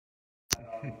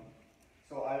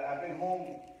I've been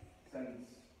home since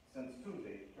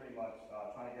Tuesday, pretty much,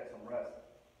 trying to get some rest.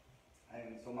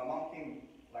 And so my mom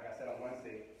came, like I said, on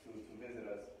Wednesday to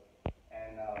visit us,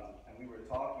 and we were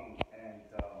talking, and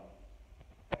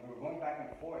we were going back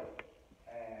and forth,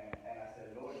 and I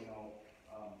said, Lord, you've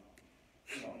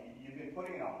been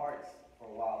putting in our hearts for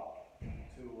a while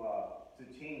to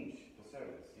change the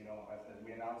service, as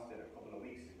we announced it a couple of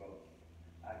weeks ago.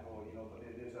 I go, but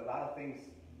there's a lot of things,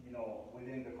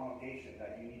 within the congregation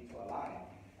that you need to align.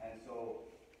 And so,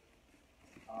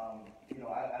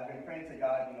 I've been praying to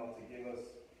God, to give us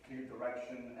clear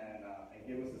direction and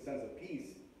give us a sense of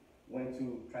peace when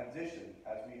to transition,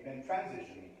 as we've been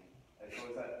transitioning. And so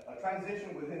it's a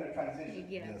transition within a transition,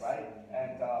 yes. Right?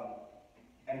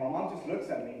 And my mom just looks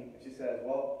at me and she says,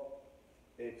 well,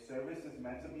 if service is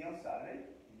meant to be on Saturday,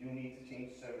 you need to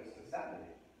change service to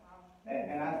Saturday.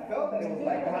 And I felt that it was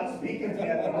like God speaking to me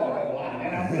at the moment.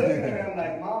 And I'm looking at her, I'm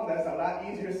like, Mom, that's a lot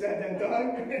easier said than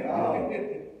done.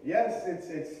 Yes,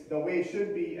 it's the way it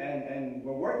should be, and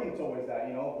we're working towards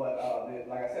that, but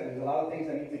like I said, there's a lot of things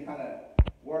that need to kind of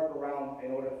work around in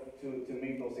order to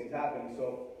make those things happen.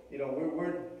 So,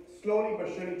 we're slowly but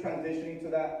surely transitioning to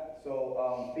that.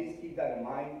 So please keep that in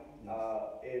mind.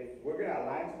 If we're going to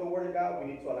align to the Word of God, we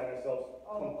need to align ourselves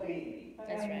completely.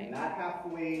 That's right. Not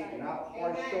halfway, not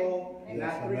partial,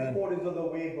 not three-quarters of the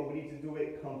way, but we need to do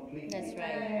it completely. That's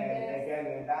right. And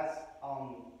again, that's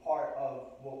part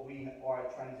of what we are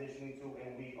transitioning to,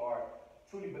 and we are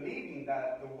truly believing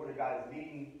that the Word of God is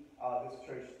leading this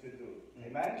church to do.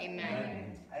 Amen?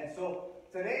 Amen. And so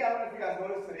today, I don't know if you guys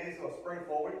noticed, today is a Spring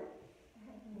Forward.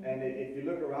 And if you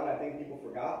look around, I think people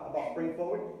forgot about Spring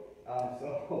Forward.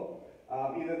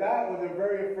 Either that or they're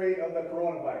very afraid of the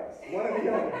coronavirus. One or the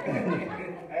other.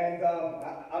 And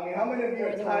how many of you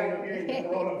are tired of hearing the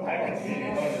coronavirus?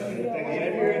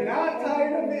 If you're not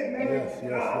tired of it, man,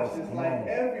 gosh, it's like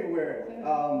everywhere.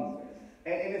 And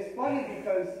it's funny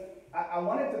because I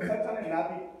wanted to touch on it, not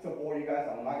be to bore you guys.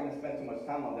 I'm not going to spend too much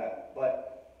time on that.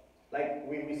 But like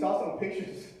we saw some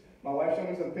pictures. My wife showed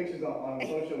me some pictures on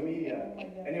social media,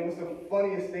 and it was the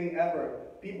funniest thing ever.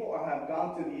 People have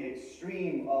gone to the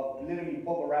extreme of literally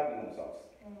bubble wrapping themselves.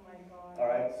 Oh my God. All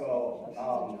right, so,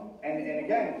 and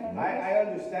again, I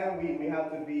understand we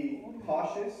have to be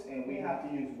cautious and we have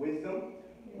to use wisdom,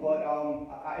 but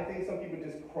I think some people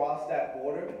just cross that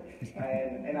border,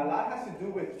 and a lot has to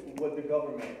do with what the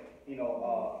government,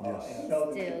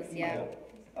 intelligence. Yeah.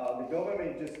 The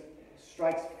government just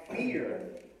strikes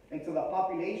fear into the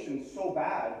population so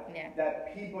bad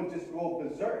that people just go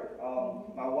berserk.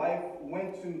 My wife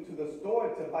went to the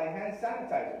store to buy hand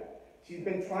sanitizer. She's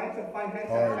been trying to find hand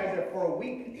sanitizer for a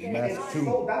week. And it's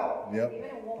sold out. Yep.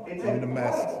 It's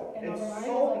incredible. It's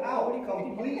sold out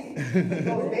completely.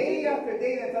 So day after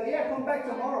day, they tell you, come back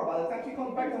tomorrow. By the time she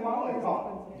comes back tomorrow, it's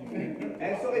gone.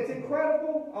 And so it's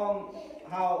incredible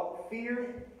how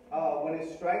fear, when it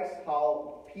strikes,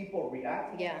 how people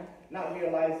react. Yeah. Not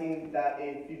realizing that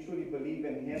if you truly believe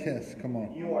in Him,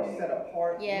 you are set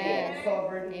apart, you are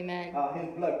covered. Amen. His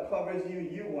blood covers you.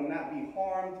 You will not be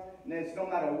harmed. And it's no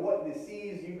matter what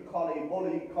disease, you can call it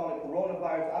Ebola, you can call it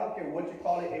coronavirus. I don't care what you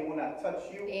call it, it will not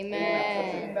touch you. Amen. It will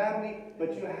not touch your family.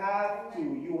 But you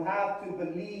have to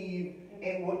believe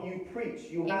in what you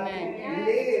preach. You have to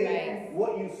live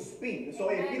what you speak. So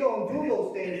if you don't do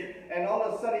those things, and all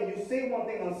of a sudden you say one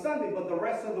thing on Sunday, but the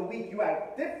rest of the week you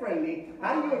act differently,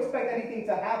 how do you expect anything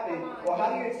to happen, or how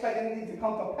do you expect anything to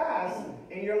come to pass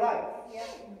in your life?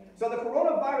 So the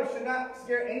coronavirus should not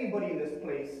scare anybody in this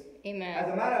place. Amen. As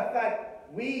a matter of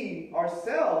fact, we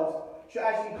ourselves should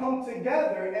actually come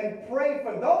together and pray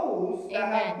for those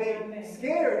that have been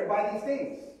scared by these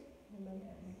things.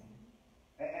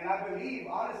 And I believe,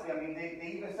 honestly,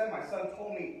 they even said, my son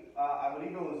told me, I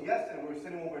believe it was yesterday, we were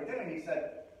sitting over at dinner, and he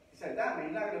said, Dad,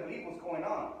 man, you're not going to believe what's going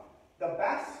on. The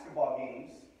basketball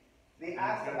games, they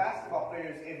asked the basketball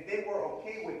players if they were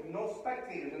okay with no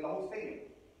spectators in the whole stadium.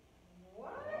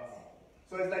 What?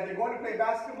 So it's like they're going to play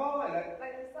basketball and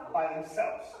by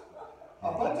themselves.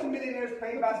 A bunch of millionaires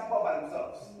playing basketball by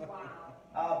themselves.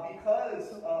 Wow. Because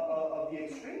of the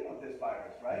extreme of this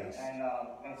virus, right? Yes.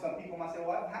 And some people might say,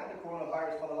 well, I've had the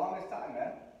coronavirus for the longest time,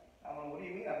 man. What do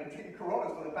you mean? I've been drinking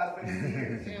Coronas for the past 50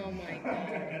 years. Oh my God.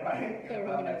 Right? It's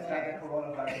not the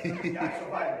coronavirus, it's the actual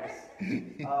virus.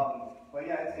 But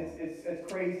yeah,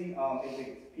 it's crazy.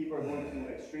 People are going to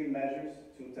extreme measures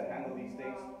to handle these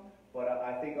things. But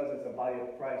I think us as a body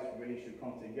of Christ really should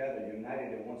come together,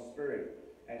 united in one spirit,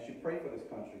 and should pray for this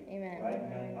country. Amen. Right?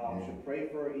 Should pray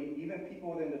for even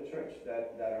people within the church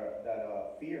that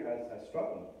fear has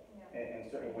struggled in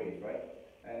certain ways, right?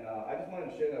 And I just wanted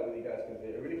to share that with you guys because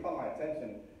it really caught my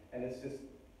attention, and it's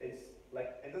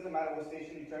like, it doesn't matter what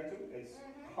station you turn to, it's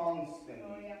Oh,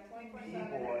 constantly, yeah, 24/7.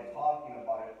 people are talking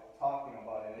about it,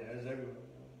 Yeah, it's everywhere.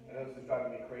 and it was just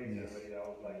driving me crazy Yes. already. I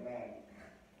was like, man,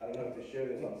 I don't know if to share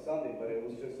this on Sunday, but it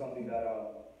was just something that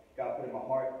God put in my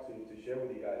heart to share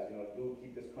with you guys. You know, do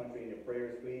keep this country in your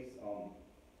prayers, please.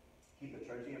 Keep the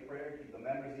church in your prayer, keep the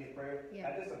members in your prayer, Yeah.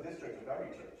 not just of this church, of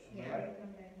every church, Yeah. right?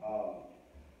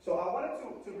 So I wanted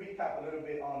to recap a little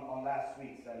bit on last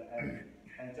week's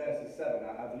and Genesis 7.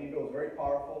 I believe it was very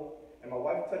powerful, and my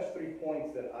wife touched 3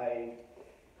 points that I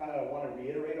kind of want to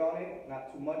reiterate on it,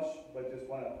 not too much, but just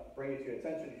want to bring it to your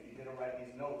attention if you didn't write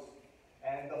these notes.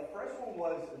 And the first one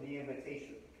was the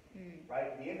invitation,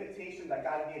 right? The invitation that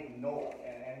God gave Noah,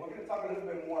 and we're going to talk a little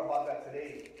bit more about that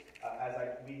today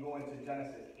as we go into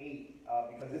Genesis 8,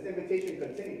 because this invitation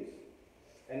continues.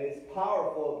 And it's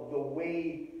powerful the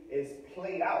way it's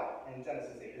played out in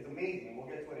Genesis 8. It's amazing. We'll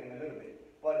get to it in a little bit.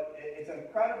 But it's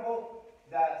incredible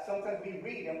that sometimes we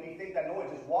read and we think that Noah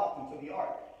just walked into the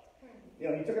ark. You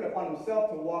know, he took it upon himself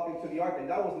to walk into the ark, and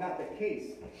that was not the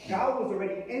case. God was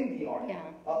already in the ark. Yeah.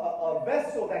 A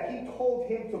vessel that he told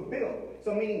him to build.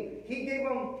 So meaning, he gave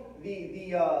him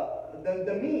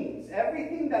the means,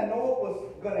 everything that Noah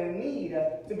was going to need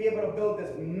to be able to build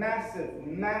this massive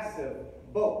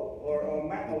boat or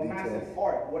massive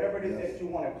ark, whatever it is Yes. that you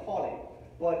want to call it.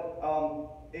 But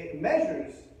it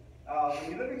measures,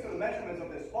 when you look into the measurements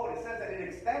of this boat, it says that it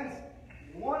extends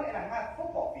 1.5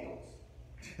 football fields.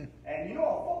 And you know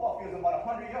a football field is about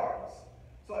 100 yards.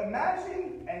 So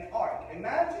imagine an ark.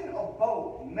 Imagine a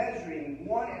boat measuring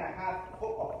 1.5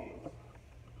 football fields.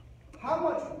 How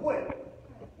much wood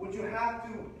would you have to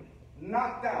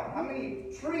knock down? How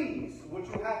many trees would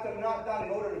you have to knock down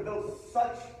in order to build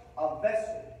such a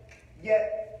vessel?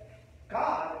 Yet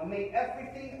God made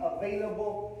everything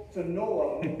available to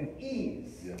Noah with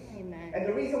ease. Yes. Amen. And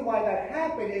the reason why that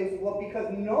happened is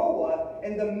because Noah,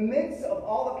 in the midst of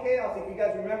all the chaos, if you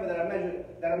guys remember that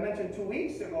I mentioned 2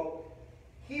 weeks ago,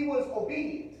 he was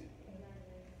obedient.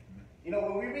 You know,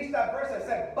 when we reached that verse, I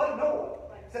said, but Noah,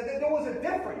 said that there was a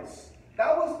difference.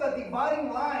 That was the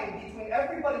dividing line between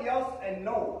everybody else and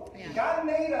Noah. Yeah. God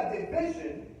made a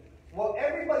division, what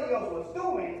everybody else was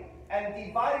doing, and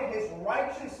divided his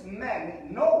righteous men,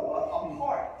 Noah,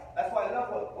 apart. That's why I love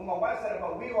what my wife said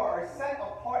about we are a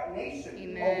set-apart nation,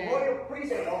 Amen. a royal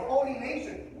priesthood, a holy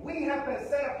nation. We have been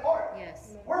set apart.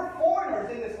 Yes. We're foreigners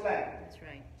in this land. That's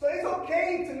right. So it's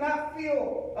okay to not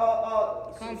feel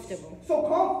Comfortable. so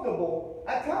comfortable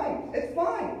at times. It's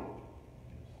fine.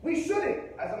 We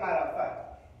shouldn't, as a matter of fact.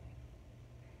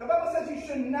 The Bible says you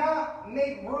should not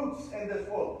make roots in this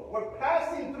world. We're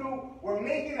passing through, we're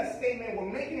making a statement,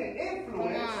 we're making an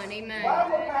influence. Come on, amen. While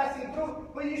we're passing through,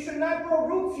 but you should not grow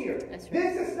roots here. That's right.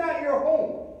 This is not your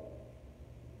home.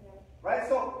 Right?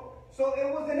 So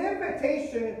it was an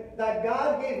invitation that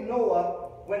God gave Noah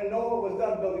when Noah was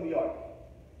done building the ark.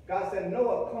 God said,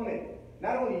 Noah, come in.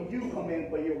 Not only you come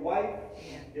in, but your wife,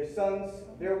 your sons,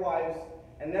 their wives,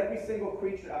 and every single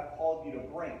creature I've called you to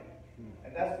bring.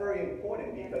 And that's very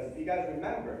important because if you guys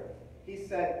remember, he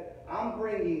said, I'm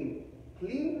bringing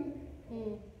clean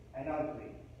and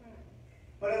unclean.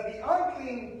 But of the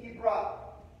unclean, he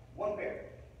brought 1 pair.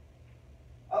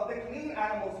 Of the clean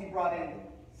animals, he brought in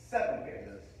 7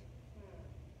 pairs.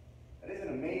 That is an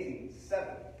amazing 7.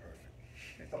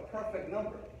 It's a perfect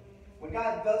number. When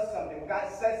God does something, when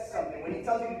God says something, when he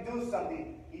tells you to do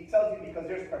something, he tells you because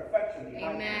there's perfection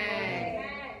behind it. Amen.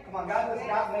 Come on, God does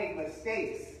not make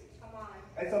mistakes. Come on.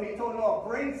 And so he told Noah,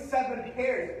 bring 7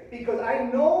 pairs because I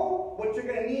know what you're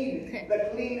going to need the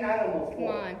clean animals Come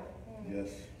for. on. Yes.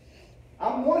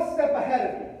 I'm 1 step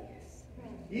ahead of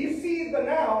you. You see the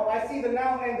now, I see the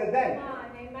now and the then. Come on.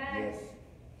 Amen. Yes.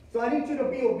 So I need you to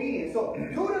be obedient. So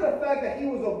due to the fact that he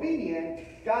was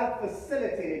obedient, God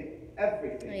facilitated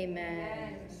everything.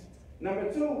 Amen.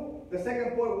 Number 2, the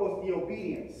second point was the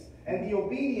obedience. And the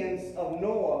obedience of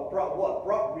Noah brought what?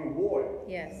 Brought reward.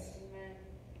 Yes. Amen.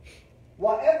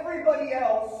 While everybody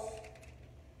else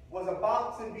was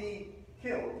about to be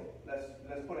killed, let's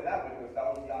put it that way because that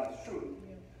was the honest truth,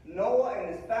 Noah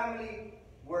and his family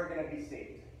were going to be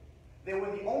saved. They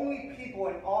were the only people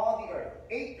in all the earth,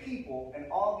 8 people in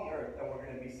all the earth that were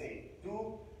going to be saved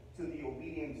due to the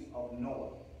obedience of Noah.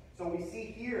 So we see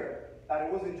here that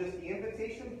it wasn't just the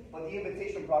invitation, but the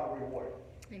invitation brought a reward.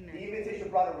 Amen. The invitation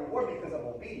brought a reward because of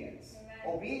obedience. Amen.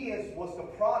 Obedience was the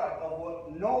product of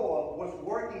what Noah was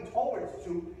working towards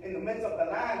to in the midst of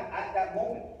the land at that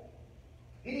moment.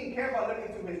 He didn't care about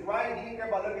looking to his right. He didn't care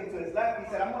about looking to his left. He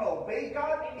said, I'm going to obey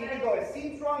God, Amen. even though it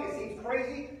seems wrong, it seems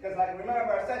crazy. Because like,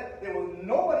 remember I said, there was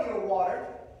nobody to water.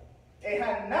 It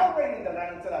had not rained in the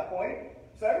land until that point.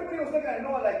 So everybody was looking at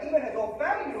Noah like, even his whole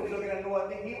family was looking at Noah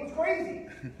thinking he was crazy.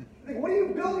 Like, what are you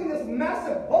building this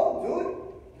massive boat,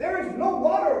 dude? There is no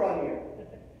water around here.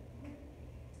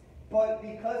 But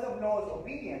because of Noah's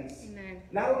obedience, Amen.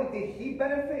 not only did he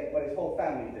benefit, but his whole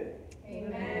family did.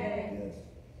 Amen. Yes.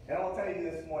 And I will tell you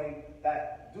this morning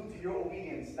that due to your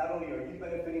obedience, not only are you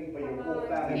benefiting, but your whole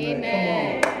family.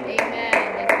 Amen. Amen.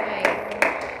 That's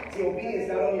right. See, obedience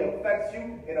not only affects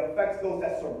you, it affects those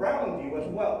that surround you as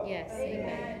well. Yes.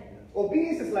 Amen.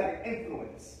 Obedience is like an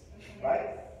influence,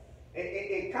 right?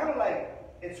 It kind of like,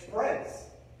 it spreads.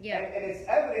 Yeah. And it's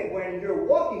evident when you're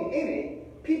walking in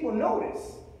it, people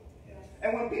notice.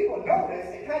 And when people notice,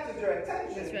 it catches their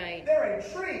attention. That's right. They're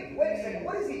intrigued. Wait a second,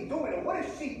 what is he doing? And what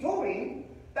is she doing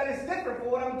that is different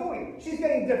from what I'm doing? She's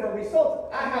getting different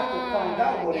results. I have to find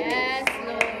out what it is. Yes,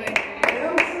 Lord. And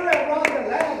I'm sure around the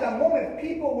land, at that moment,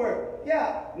 people were,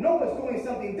 Noah's doing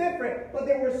something different, but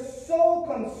they were so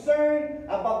concerned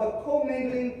about the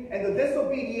commingling and the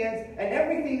disobedience and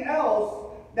everything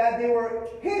else that they were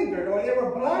hindered or they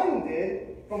were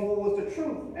blinded from what was the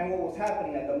truth and what was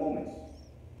happening at the moment.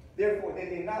 Therefore, they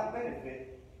did not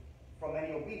benefit from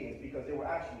any obedience because they were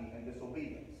actually in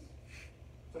disobedience.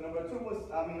 So number one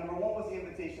was the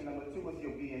invitation, number two was the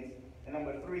obedience, and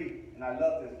number three, and I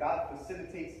love this, God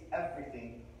facilitates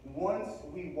everything once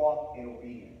we walk in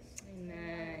obedience.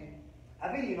 Amen.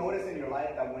 I think you notice in your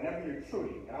life that whenever you're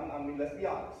truly, and let's be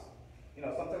honest,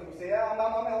 sometimes we say, I'm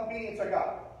obedient to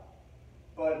God,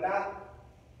 but not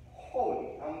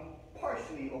wholly. I'm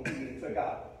partially obedient to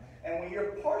God. And when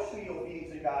you're partially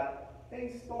obedient to God,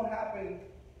 things don't happen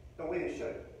the way they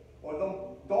should, or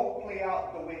don't play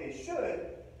out the way they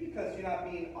should, because you're not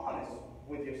being honest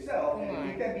with yourself. And if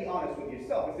you can't be honest with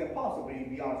yourself, it's impossible you to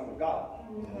be honest with God.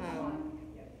 Wow.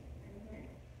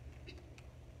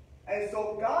 And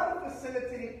so God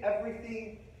facilitated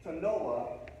everything to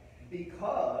Noah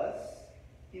because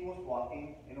he was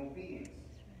walking in obedience.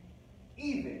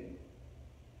 Even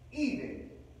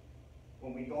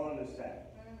when we don't understand.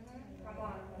 Come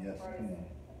on. Yes. Come on.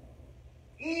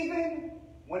 Even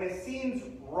when it seems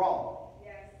wrong.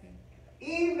 Yes.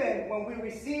 Even when we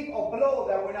receive a blow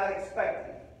that we're not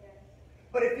expecting. Yes.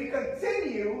 But if you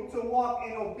continue to walk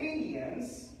in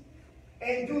obedience,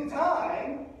 in due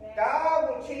time, God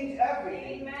will change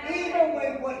everything. Amen. Even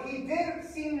when what he did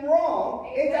seem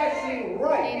wrong, it's actually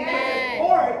right. Amen. It's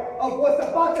part of what's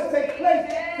about to take place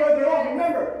further on.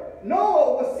 Remember,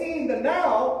 Noah was seeing the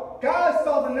now. God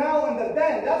saw the now and the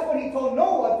then. That's when he told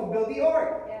Noah to build the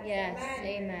ark. Yes.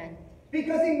 Amen.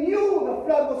 Because he knew the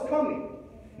flood was coming.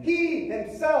 He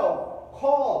himself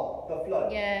called the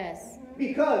flood. Yes.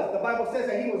 Because the Bible says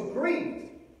that he was grieved.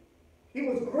 He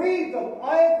was grieved of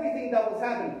everything that was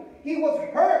happening. He was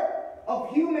hurt of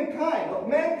humankind, of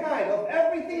mankind, of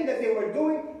everything that they were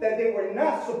doing that they were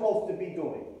not supposed to be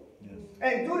doing. Yes.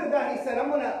 And due to that, he said, I'm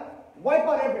going to wipe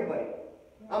out everybody.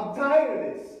 I'm tired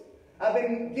of this. I've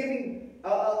been giving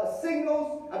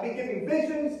signals. I've been giving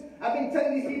visions. I've been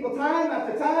telling these people time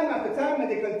after time after time, and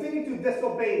they continue to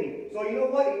disobey me. So you know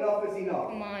what? Enough is enough.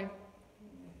 Come on.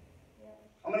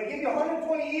 I'm going to give you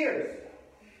 120 years.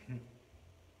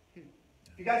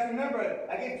 If you guys remember,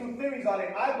 I gave two theories on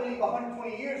it. I believe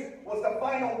 120 years was the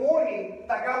final warning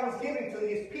that God was giving to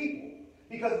these people.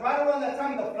 Because right around that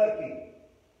time, the flood came.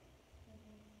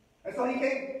 And so he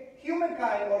gave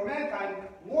humankind or mankind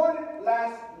one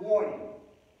last warning.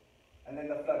 And then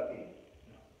the flood came.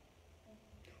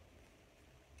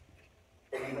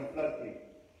 And the flood came.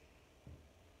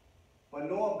 But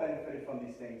Noah benefited from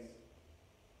these things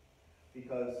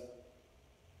because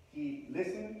he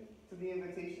listened to the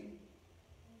invitation.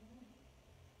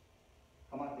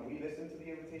 Come on, can we listen to the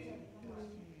invitation?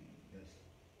 Yes.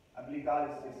 I believe God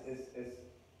is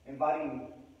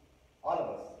inviting all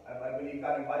of us. I believe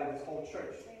God invited this whole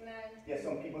church. Amen. Yes,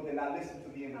 some people did not listen to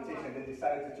the invitation. They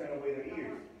decided to turn away their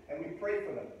ears. And we pray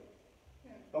for them.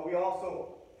 But we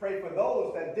also pray for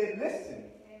those that did listen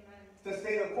to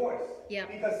stay the course. Yeah.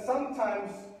 Because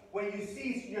sometimes when you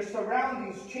see your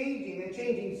surroundings changing and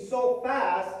changing so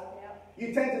fast,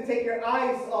 you tend to take your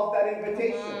eyes off that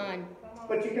invitation. Come on.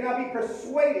 But you cannot be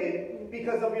persuaded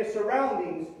because of your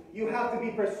surroundings. You have to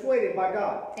be persuaded by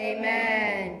God.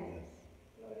 Amen.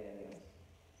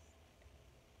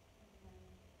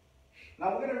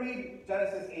 Now we're going to read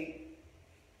Genesis 8.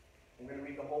 We're going to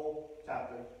read the whole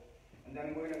chapter. And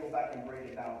then we're going to go back and break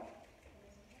it down.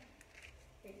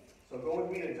 So go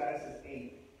with me to Genesis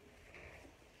 8.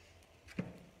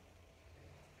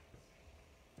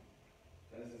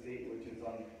 Genesis 8, which is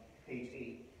on page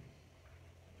 8.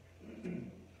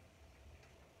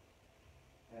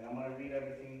 And I'm going to read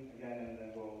everything again and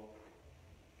then we'll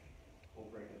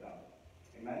break it down.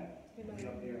 Amen? Read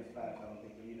up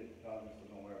John,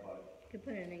 so don't worry about it. You can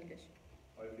put it in English.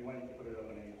 Or if you want, you can put it up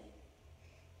in English.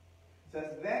 It says,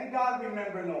 then God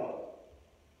remembered Noah.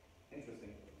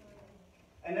 Interesting.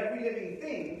 And every living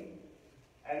thing,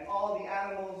 and all the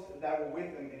animals that were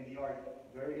with him in the ark.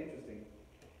 Very interesting.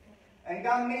 And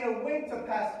God made a wind to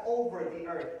pass over the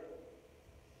earth,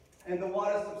 and the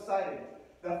waters subsided.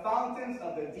 The fountains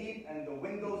of the deep and the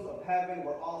windows of heaven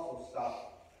were also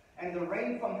stopped, and the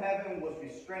rain from heaven was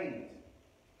restrained,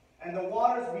 and the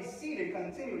waters receded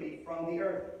continually from the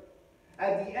earth.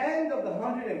 At the end of the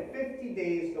 150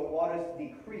 days, the waters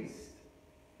decreased.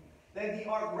 Then the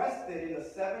ark rested in the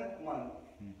 7th month,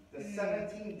 the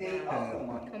 17th day of the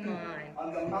month, Come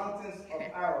on the mountains of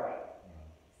Ararat.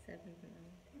 7.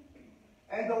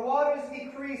 And the waters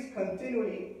decreased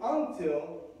continually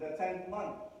until the 10th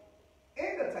month.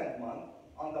 In the 10th month,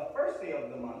 on the first day of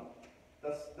the month,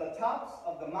 the tops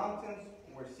of the mountains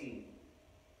were seen.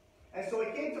 And so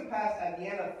it came to pass at the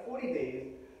end of 40 days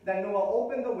that Noah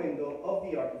opened the window of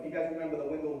the ark. If you guys remember, the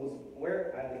window was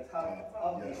where? At the top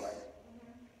of the ark.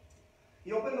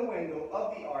 He opened the window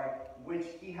of the ark which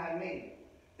he had made.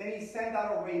 Then he sent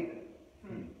out a raven,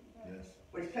 Yes.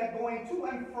 which kept going to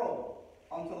and fro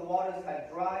until the waters had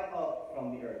dried up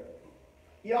from the earth.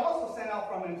 He also sent out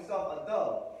from himself a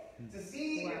dove to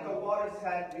see if the waters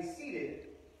had receded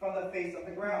from the face of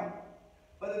the ground.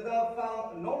 But the dove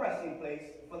found no resting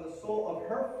place for the sole of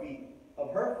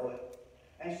her foot,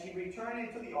 and she returned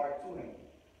into the ark to him.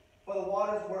 For the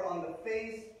waters were on the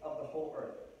face of the whole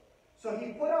earth. So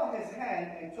he put out his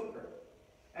hand and took her,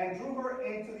 and drew her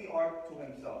into the ark to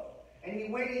himself. And he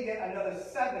waited yet another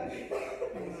 7 days. You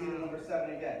can see the number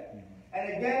 7 again. And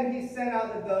again he sent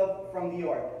out the dove from the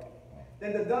ark.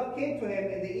 Then the dove came to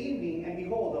him in the evening, and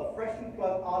behold, a freshly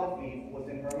plucked olive leaf was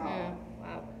in her mouth.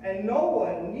 Wow. And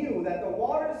Noah knew that the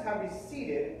waters had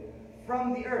receded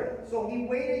from the earth. So he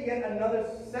waited yet another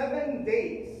 7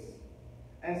 days,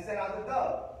 and sent out the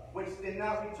dove, which did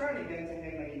not return again to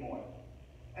him anymore.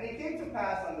 And it came to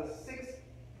pass in the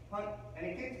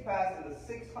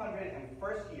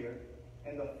 601st year,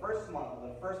 in the first month,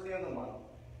 the first day of the month,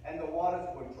 and the waters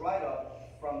were dried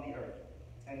up from the earth.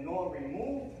 And Noah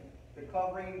removed the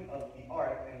covering of the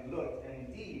ark and looked, and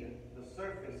indeed the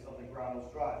surface of the ground was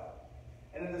dry.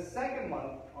 And in the 2nd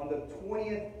month, on the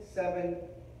 27th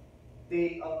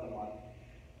day of the month,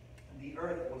 the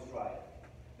earth was dry.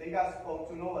 Then God spoke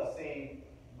to Noah, saying,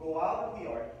 go out of the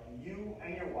ark, you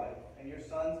and your wife, and your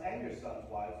sons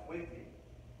wives with you.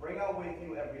 Bring out with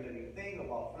you every living thing of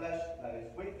all flesh that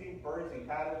is with you, birds and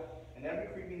cattle, and every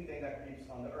creeping thing that creeps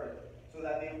on the earth, so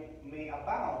that they may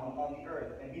abound on the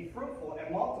earth, and be fruitful and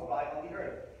multiply on the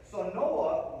earth. So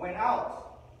Noah went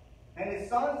out, and his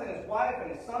sons and his wife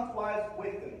and his sons' wives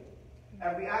with him.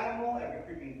 Every animal, every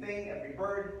creeping thing, every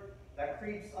bird that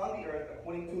creeps on the earth,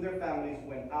 according to their families,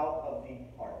 went out of the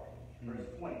ark. Verse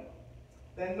 20.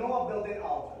 Then Noah built an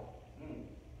altar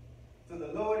to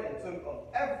the Lord, and took of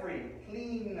every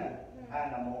clean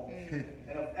animal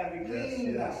and of every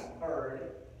clean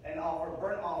bird, and offered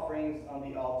burnt offerings on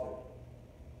the altar.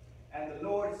 And the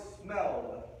Lord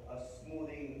smelled a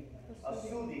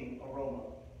soothing aroma.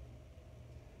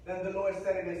 Then the Lord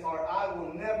said in his heart, I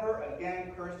will never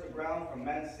again curse the ground for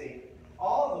man's sake,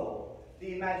 although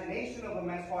the imagination of a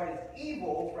man's heart is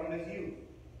evil from his youth.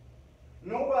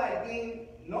 Nor will I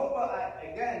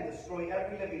again destroy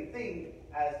every living thing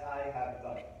as I have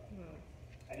done.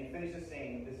 And he finishes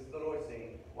saying, this is the Lord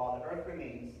saying, while the earth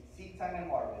remains, seed time and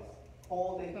harvest,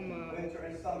 cold and heat, winter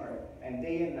and summer, and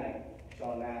day and night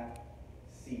shall not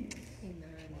cease.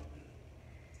 Amen.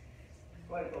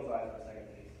 Go ahead and close our eyes for a second,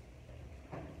 please.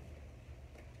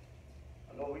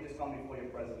 Lord, we just come before your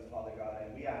presence, Father God,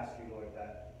 and we ask you, Lord,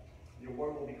 that your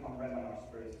word will become rhema in our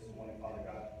spirits this morning, Father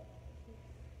God.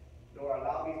 Lord,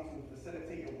 allow me to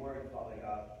facilitate your word, Father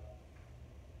God.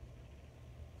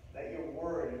 Let your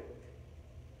word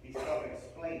be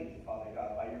self-explained, Father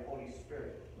God, by your Holy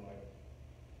Spirit, Lord,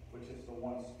 which is the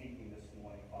one speaking this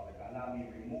morning, Father God. Now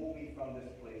remove me from this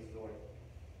place, Lord,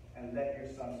 and let your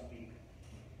Son speak.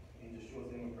 In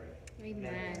Yeshua's name we pray.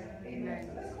 Amen. Amen.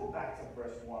 So let's go back to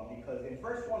verse 1, because in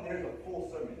verse 1 there's a full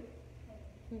sermon.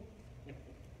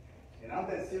 And I'm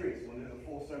dead serious when there's a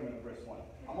full sermon in verse 1.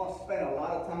 I'm going to spend a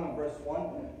lot of time in verse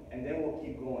 1, and then we'll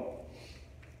keep going.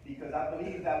 Because I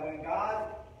believe that when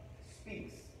God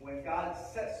speaks, when God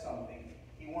says something,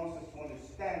 he wants us to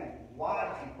understand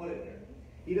why he put it there.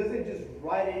 He doesn't just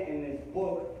write it in his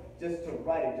book just to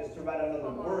write it, just to write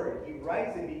another word. He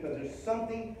writes it because there's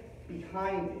something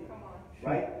behind it.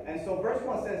 Right? And so verse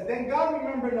 1 says, then God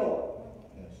remembered Noah.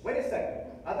 Wait a second.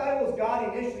 I thought it was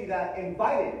God initially that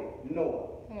invited Noah.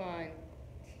 Come on.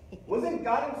 Wasn't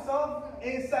God himself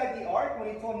inside the ark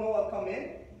when he told Noah to come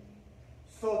in?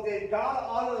 So did God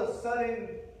all of a sudden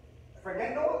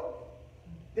forget Noah?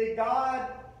 Did God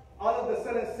all of a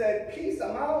sudden said, peace,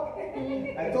 I'm out?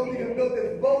 I told you to build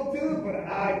this boat, dude, but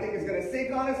I think it's going to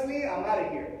sink, honestly. I'm out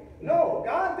of here. No,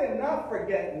 God did not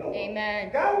forget Noah. Amen.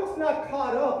 God was not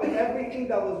caught up in everything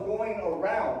that was going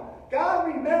around. God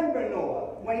remembered Noah.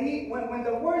 When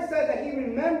the word says that he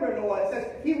remembered Noah, it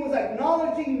says he was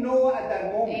acknowledging Noah at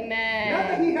that moment. Amen. Not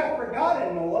that he had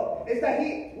forgotten Noah, it's that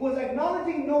he was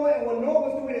acknowledging Noah and what Noah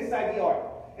was doing inside the ark.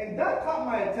 And that caught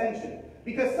my attention.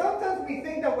 Because sometimes we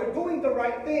think that we're doing the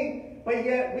right thing, but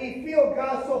yet we feel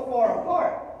God so far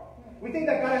apart. We think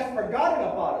that God has forgotten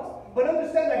about us. But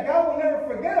understand that God will never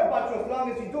forget about you as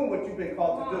long as you're doing what you've been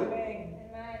called to do. Amen.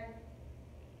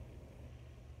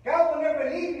 God will never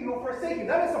leave you nor forsake you.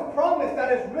 That is a promise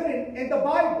that is written in the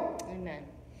Bible. Amen.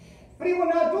 But he will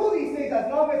not do these things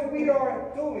as long as we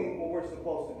are doing what we're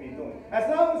supposed to be doing. As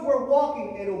long as we're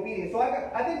walking in obedience. So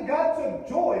I think God took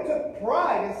joy, took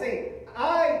pride in saying,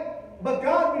 but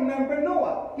God remembered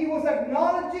Noah. He was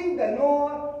acknowledging that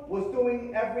Noah was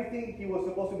doing everything he was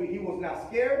supposed to be. He was not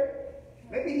scared.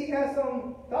 Maybe he had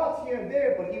some thoughts here and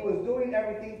there, but he was doing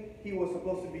everything he was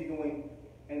supposed to be doing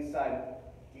inside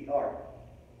the ark.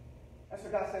 That's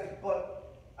what God says,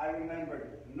 but I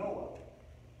remembered Noah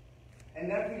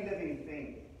and every living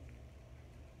thing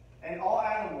and all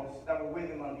animals that were with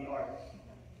him on the ark.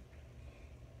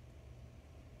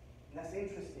 And that's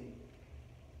interesting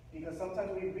because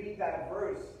sometimes we read that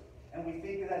verse and we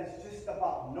think that it's just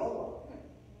about Noah.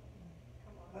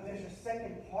 But there's a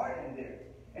second part in there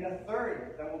and a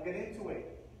third that we'll get into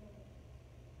it.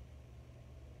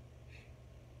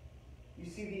 You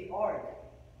see, the ark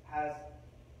has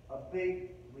a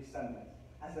big resemblance,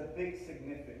 has a big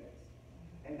significance.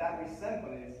 And that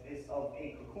resemblance is of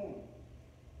a cocoon.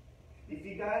 If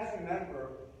you guys remember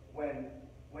when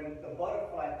the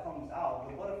butterfly comes out,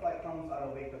 the butterfly comes out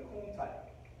of a cocoon type,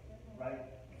 right?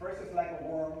 First it's like a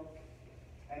worm,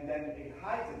 and then it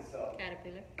hides itself.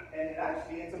 Caterpillar. And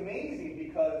actually it's amazing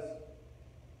because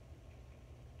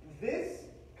this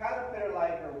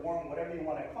caterpillar-like or worm, whatever you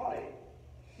want to call it,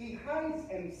 he hides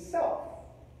himself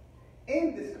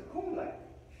in this cocoon-like.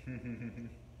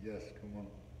 Yes, come on.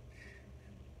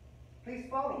 Please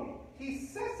follow me. He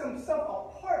sets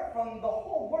himself apart from the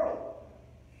whole world.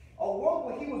 A world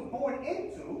where he was born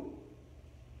into,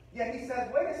 yet he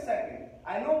says, wait a second,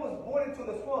 I know I was born into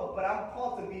this world, but I'm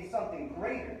called to be something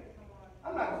greater.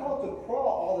 I'm not called to crawl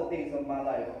all the days of my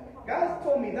life. God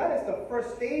told me that is the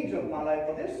first stage of my life,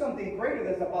 but there's something greater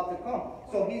that's about to come.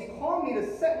 So he's called me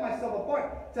to set myself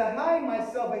apart, to hide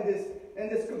myself in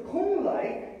this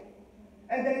cocoon-like,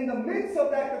 and then in the midst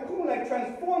of that cocoon-like,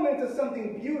 transform into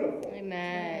something beautiful.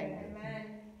 Amen. Amen.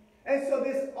 And so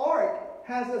this ark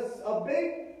has a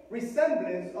big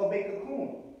resemblance of a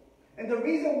cocoon. And the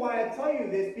reason why I tell you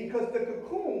this, because the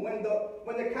cocoon, when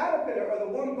the caterpillar or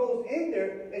the worm goes in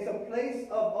there, it's a place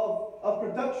of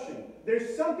production.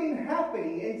 There's something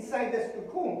happening inside this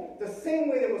cocoon, the same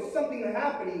way there was something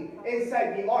happening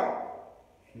inside the ark.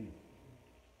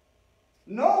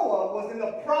 Noah was in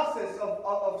the process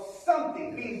of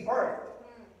something being birthed.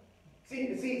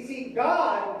 See,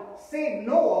 God saved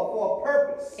Noah for a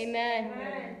purpose. Amen.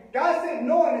 Amen. God saved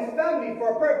Noah and his family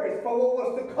for a purpose, for what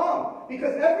was to come.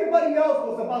 Because everybody else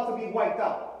was about to be wiped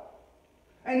out.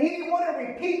 And he didn't want to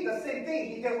repeat the same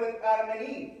thing he did with Adam and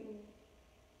Eve.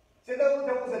 See, there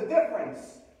was a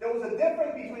difference. There was a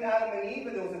difference between Adam and Eve,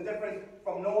 and there was a difference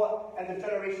from Noah and the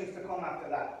generations to come after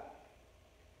that.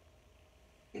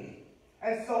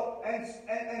 And so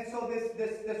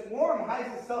this worm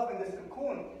hides itself in this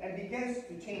cocoon and begins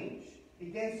to change,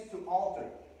 begins to alter.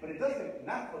 But it doesn't,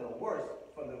 not for the worse,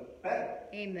 for the better.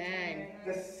 Amen.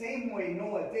 The same way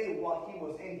Noah did while he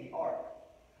was in the ark.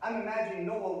 I'm imagining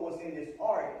Noah was in this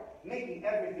ark, making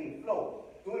everything flow,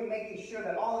 making sure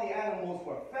that all the animals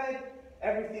were fed,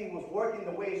 everything was working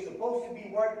the way it's supposed to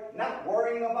be worked, not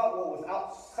worrying about what was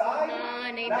outside,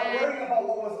 not worrying about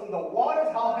what was in the waters,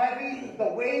 how heavy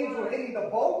the waves were hitting the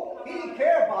boat. He didn't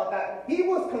care about that. He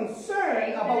was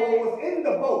concerned about what was in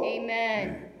the boat.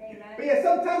 Amen. But yet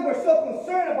sometimes we're so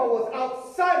concerned about what's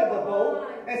outside of the boat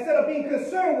instead of being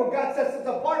concerned what God sets us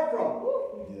apart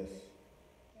from. Yes.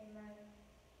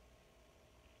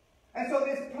 And so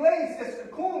this place, this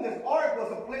cocoon, this ark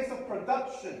was a place of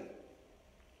production.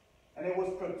 And it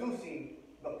was producing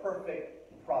the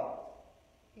perfect product.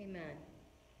 Amen.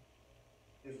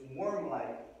 This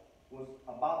worm-like was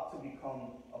about to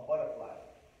become a butterfly.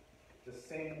 The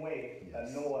same way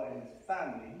that Noah and his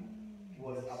family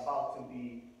was about to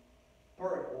be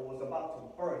birthed, or was about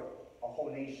to birth a whole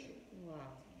nation. Wow.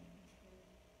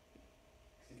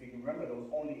 if you can remember, there was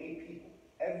only 8 people.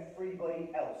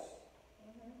 Everybody else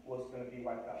was going to be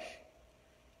wiped out.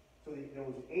 So there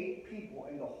was 8 people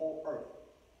in the whole earth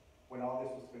when all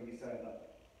this was going to be said and done.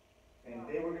 And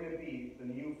they were going to be the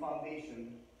new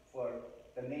foundation for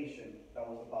the nation that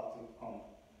was about to come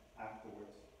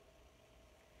afterwards.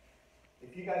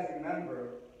 If you guys remember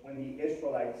when the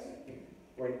Israelites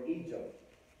were in Egypt,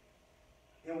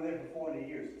 they were there for 400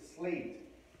 years, slaved.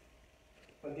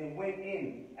 But they went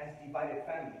in as divided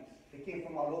families. They came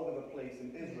from all over the place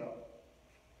in Israel.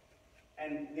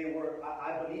 And they were,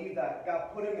 I believe that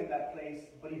God put them in that place,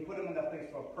 but he put them in that place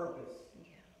for a purpose.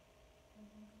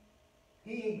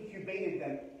 He incubated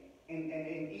them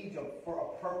in Egypt for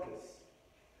a purpose.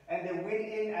 And they went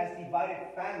in as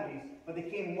divided families, but they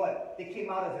came what? They came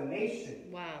out as a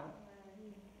nation. Wow.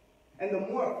 And the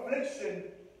more affliction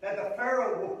that the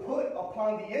Pharaoh will put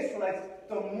upon the Israelites,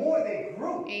 the more they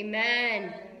grew.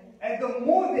 Amen. And the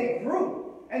more they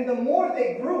grew, and the more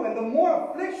they grew, and the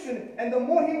more affliction, and the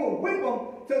more he will whip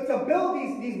them to build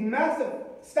these massive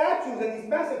statues and these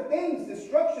massive things, the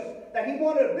structures that he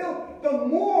wanted to build, the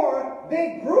more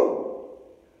they grew.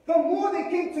 The more they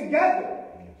came together.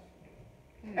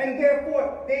 And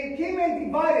therefore, they came in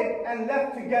divided and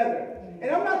left together. And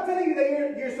I'm not telling you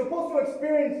that you're supposed to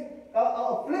experience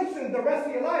affliction the rest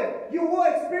of your life. You will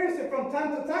experience it from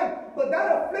time to time. But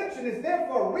that affliction is there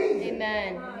for a reason.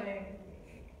 Amen.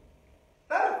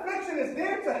 That affliction is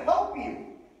there to help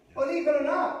you. Believe it or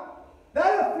not.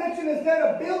 That affliction is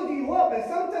there to build you up. And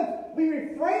sometimes we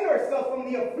refrain ourselves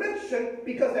from the affliction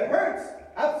because it hurts.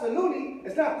 Absolutely.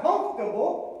 It's not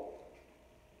comfortable.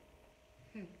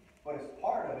 But it's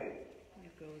part of it.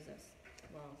 It grows us.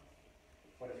 Wow.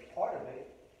 But it's part of it.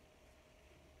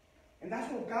 And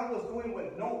that's what God was doing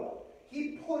with Noah.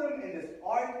 He put him in this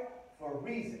ark for a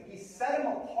reason. He set him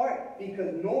apart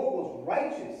because Noah was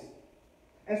righteous.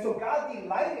 And so God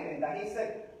delighted in that. He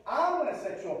said, I'm going to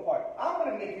set you apart. I'm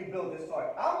going to make you build this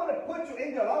ark. I'm going to put you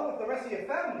in there along with the rest of your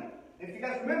family. If you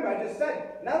guys remember, I just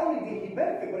said, not only did he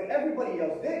benefit, but everybody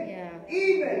else did. Yeah.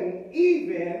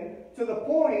 Even to the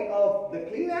point of the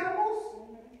clean animals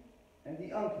and the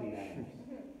unclean animals.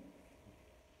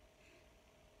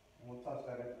 And we'll touch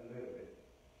that a little bit.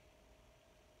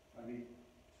 Maybe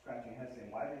scratching your head saying,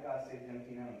 why did God save the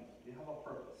unclean animals? They have a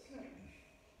purpose.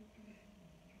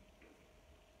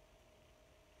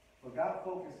 But God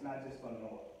focused not just on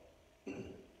Noah.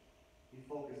 He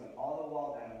focused on all the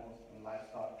wild animals and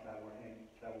livestock that were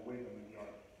with him in the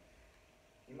ark.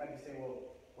 You might be saying, well,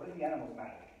 what do the animals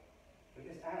matter?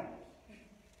 They're just animals.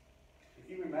 If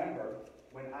you remember,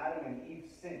 when Adam and Eve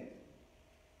sinned,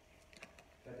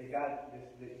 that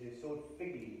they sewed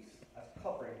fig leaves as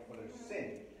covering for their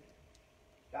sin,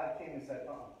 God came and said,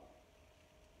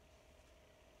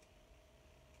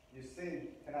 your sin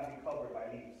cannot be covered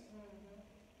by leaves.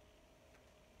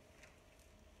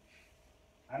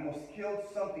 I must kill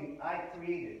something I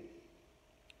created,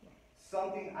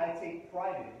 something I take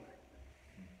pride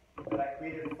in, that I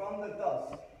created from the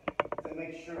dust to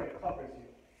make sure it covers you.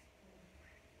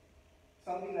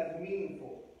 Something that's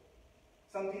meaningful,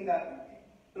 something that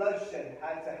bloodshed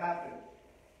had to happen,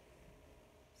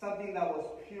 something that was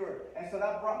pure. And so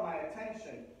that brought my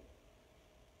attention,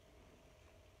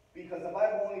 because the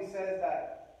Bible only says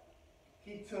that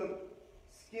he took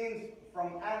skins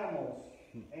from animals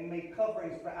and made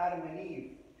coverings for Adam and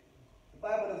Eve. The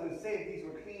Bible doesn't say if these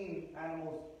were clean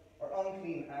animals or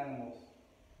unclean animals.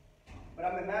 But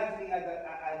I'm imagining at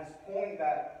this point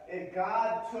that if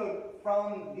God took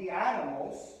from the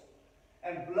animals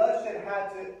and bloodshed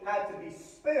had to be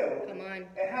spilled, Come on.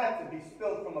 it had to be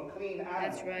spilled from a clean animal.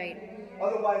 That's right.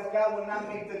 Otherwise, God would not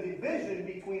make the division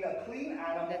between a clean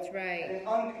animal That's right. and an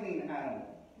unclean animal.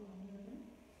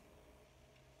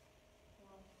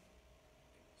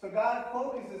 So God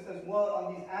focuses as well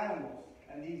on these animals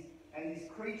and these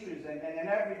creatures and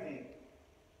everything.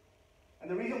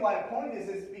 And the reason why I point this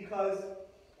is because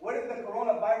where did the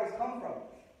coronavirus come from?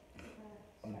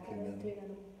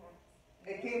 Unclean.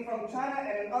 It came from China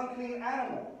and an unclean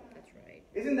animal. That's right.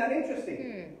 Isn't that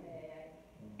interesting?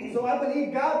 So I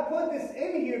believe God put this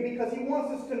in here because he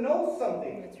wants us to know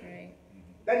something. That's right.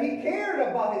 That he cared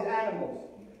about his animals.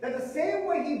 That the same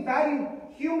way he valued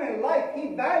human life,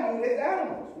 he valued his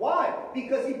animals. Why?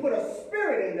 Because he put a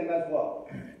spirit in them as well.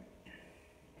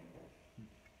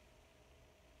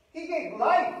 He gave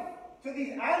life to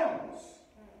these animals.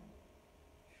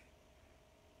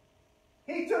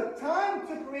 He took time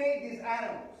to create these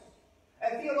animals.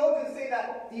 And theologians say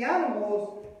that the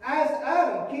animals, as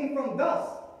Adam, came from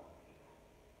dust.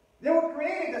 They were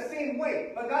created the same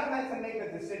way, but God had to make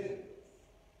a decision.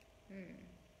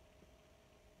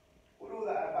 Who do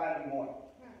I value more?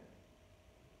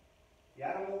 The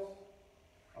animals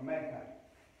or mankind?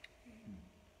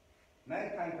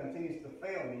 Mankind continues to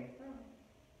fail me,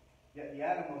 yet the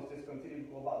animals just continue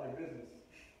to go about their business.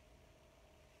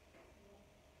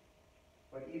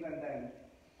 But even then,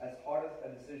 as hard as a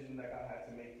decision that God had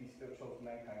to make, he still chose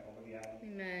mankind over the animals.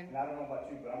 Amen. And I don't know about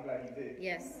you, but I'm glad he did.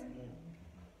 Yes.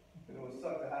 Because it would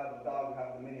suck to have a dog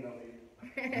have dominion over you.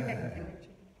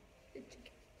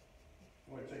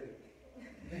 Or a chicken.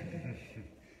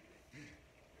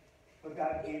 But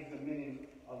God gave dominion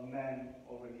of man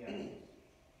over the animals.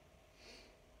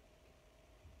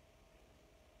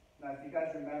 Now, if you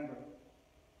guys remember,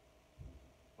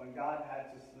 when God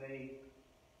had to slay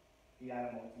the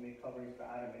animal to make coverings for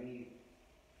Adam and Eve,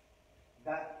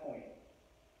 that point,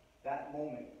 that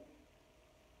moment,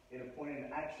 it appointed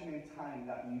an action in time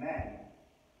that man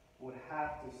would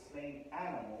have to slay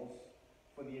animals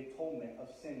for the atonement of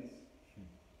sins.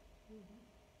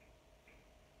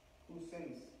 Who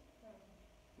sins?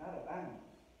 Not of animals,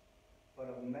 but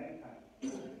of mankind.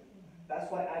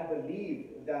 That's why I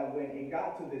believe that when it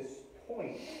got to this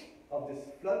point of this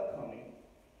flood coming,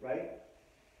 right,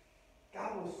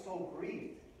 God was so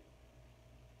grieved.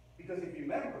 Because if you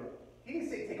remember, he didn't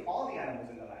say take all the animals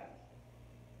in the land.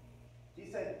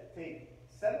 He said take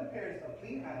 7 pairs of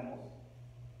clean animals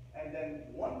and then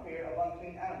 1 pair of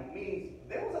unclean animals. Means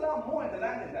there was a lot more in the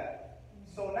land than that.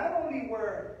 So not only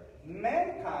were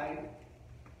mankind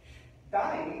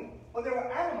dying, but there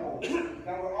were animals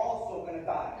that were also going to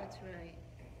die. That's right.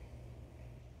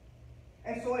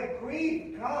 And so it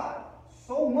grieved God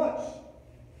so much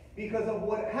because of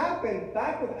what happened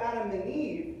back with Adam and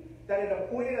Eve, that it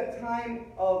appointed a time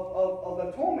of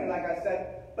atonement, like I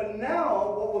said. But now,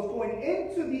 what was going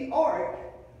into the ark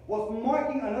was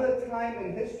marking another time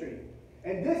in history.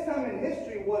 And this time in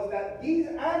history was that these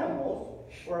animals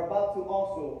were about to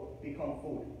also become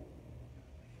food.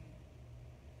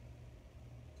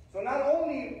 So not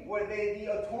only were they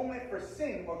the atonement for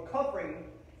sin, or covering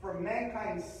for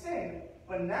mankind's sin,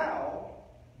 but now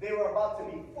they were about to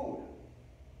be food.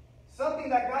 Something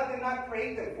that God did not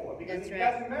create them for. Because That's if you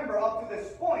right. guys remember, up to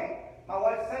this point, my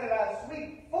wife said it last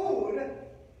week, food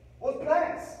was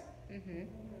plants. Mm-hmm.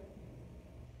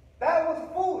 That was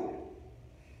food.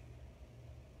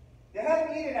 They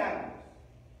hadn't eaten animals.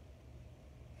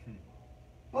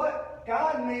 But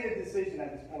God made a decision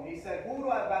at this point. He said, who do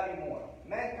I value more?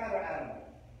 Mankind or animal?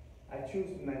 I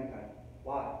choose mankind.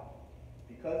 Why?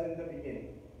 Because in the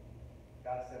beginning,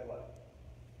 God said what?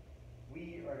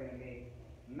 We are going to make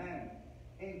man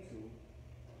into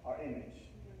our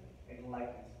image and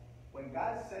likeness. When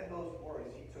God said those words,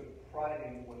 he took pride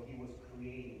in what he was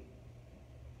creating.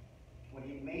 When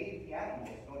he made the animals,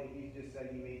 notice he just said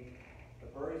he made the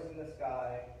birds in the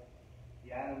sky,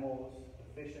 the animals,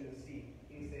 the fish in the sea.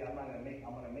 He didn't say, I'm going to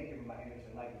make it in my image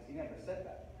and likeness. He never said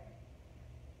that.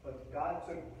 But God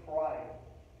took pride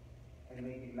in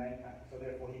making mankind. So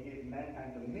therefore he gave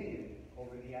mankind dominion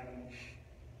over the animals.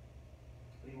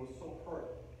 But he was so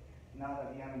hurt now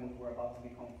that the animals were about to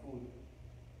become food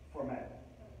for man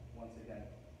once again.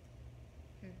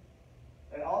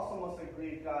 It also must have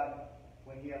grieved God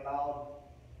when he allowed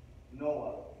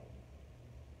Noah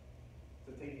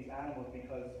to take these animals,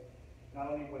 because not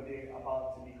only were they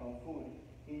about to become food,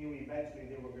 he knew eventually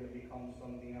they were going to become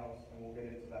something else, and we'll get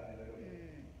into that in a little bit.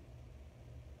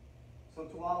 So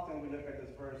too often we look at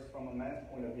this verse from a man's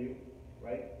point of view,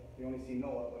 right? We only see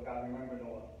Noah, but God remembered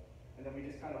Noah. And then we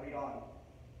just kind of read on.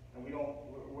 And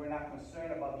we're not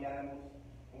concerned about the animals,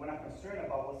 and we're not concerned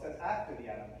about what says after the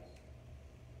animals.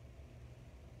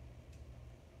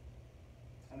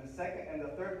 And the second and the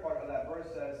third part of that verse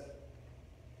says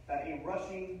that a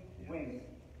rushing wind,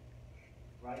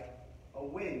 right? A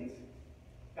wind.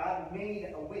 God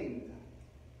made a wind.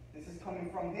 This is coming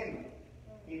from him.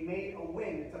 He made a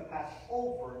wind to pass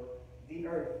over the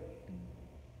earth.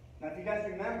 Now, if you guys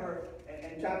remember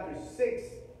in chapter 6,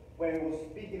 when it was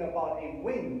speaking about a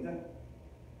wind,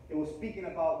 it was speaking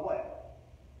about what?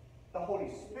 The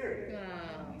Holy Spirit.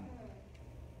 Wow.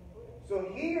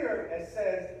 So here it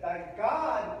says that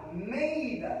God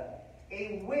made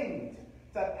a wind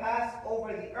to pass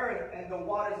over the earth, and the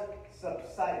waters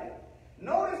subsided.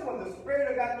 Notice when the Spirit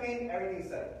of God came, everything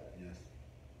settled. Yes.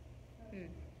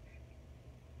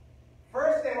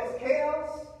 First there was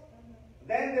chaos,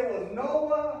 then there was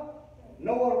Noah.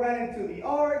 Noah ran into the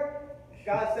ark.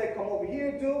 God said, come over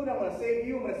here, dude. I'm going to save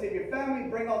you. I'm going to save your family.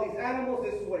 Bring all these animals.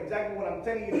 This is exactly what I'm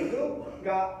telling you to do.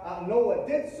 Noah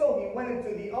did so. He went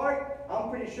into the ark.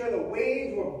 I'm pretty sure the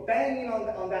waves were banging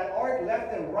on that ark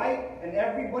left and right. And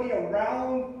everybody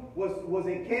around was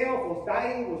in chaos, was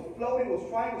dying, was floating, was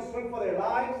trying to swim for their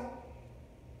lives.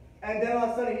 And then all of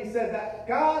a sudden he says that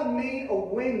God made a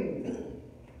wind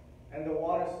and the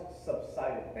waters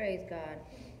subsided. Praise God.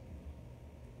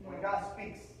 When Wow. God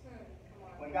speaks,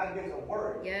 when God gives a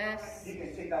word, Yes. you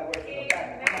can take that word to the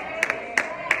bank.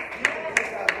 You can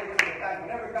take that word to the bank.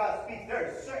 Whenever God speaks, there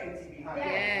is certainty behind it.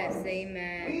 Yes.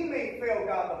 Amen. We may fail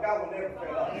God, but God will never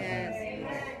fail us.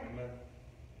 Yes.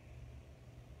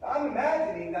 I'm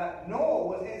imagining that Noah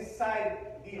was inside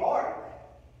the ark,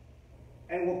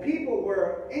 and when people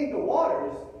were in the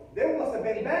waters, they must have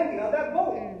been banging on that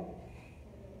boat. Mm.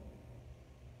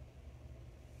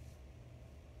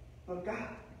 But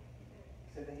God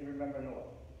said that he remembered Noah.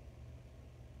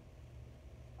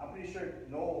 I'm pretty sure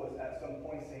Noah was at some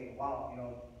point saying, wow, you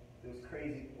know, it was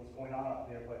crazy what's going on out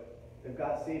there, but if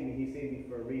God saved me, he saved me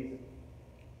for a reason.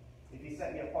 If he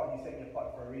set me apart, he set me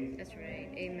apart for a reason. That's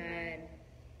right. Amen.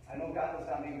 I know God does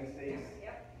not make mistakes.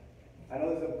 I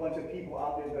know there's a bunch of people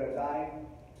out there that are dying.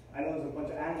 I know there's a bunch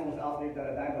of animals out there that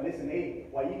are dying. But listen, hey,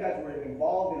 while you guys were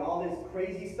involved in all this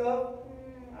crazy stuff,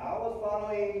 I was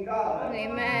following God.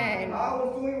 Amen. I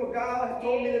was doing what God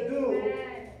told me to do.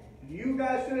 You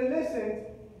guys should have listened.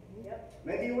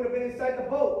 Maybe you would have been inside the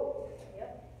boat.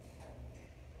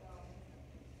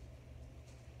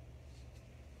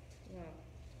 Wow.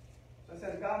 So it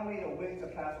says, God made a wind to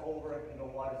pass over and the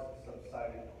waters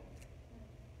subsided.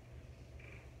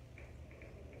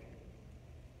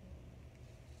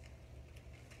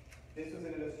 This was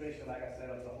an illustration, like I said,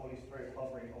 of the Holy Spirit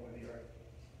hovering over the earth.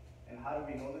 And how do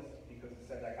we know this? Because it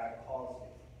said that God caused it.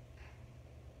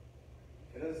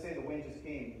 It doesn't say the wind just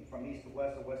came from east to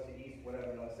west or west to east,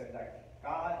 whatever. No, it said that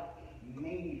God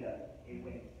made a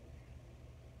wind.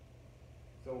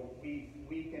 So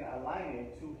we can align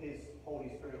it to his Holy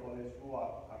Spirit or his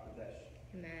Ruach HaKodesh.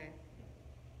 Amen.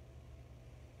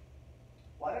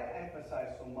 Why did I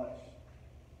emphasize so much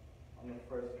on the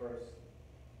first verse?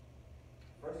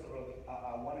 First of all,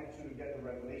 I wanted you to get the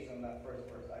revelation on that first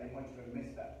verse. I didn't want you to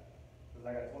miss that. Because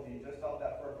like I told you, just off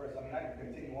that first verse, I mean, I could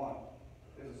continue on.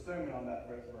 There's a sermon on that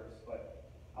first verse, but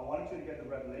I wanted you to get the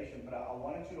revelation, but I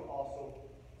wanted you to also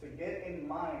to get in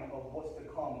mind of what's to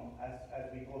come as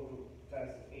we go through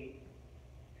Genesis 8.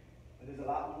 But there's a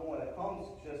lot more that comes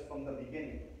just from the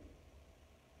beginning.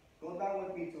 Go down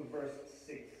with me to verse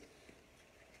 6.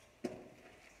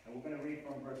 And we're going to read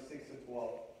from verse 6 to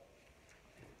 12.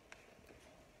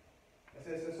 It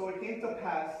says, "And so it came to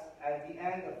pass at the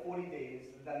end of 40 days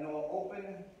that Noah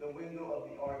opened the window of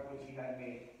the ark which he had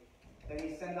made. Then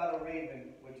he sent out a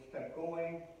raven which kept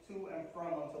going to and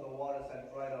from until the waters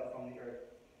had dried up from the earth.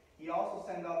 He also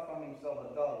sent out from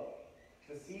himself a dove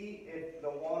to see if the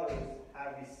waters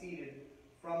had receded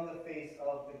from the face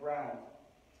of the ground.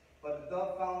 But the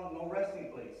dove found no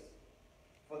resting place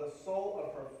for the sole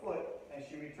of her foot, and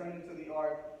she returned into the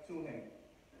ark to him.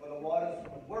 For the waters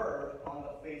were on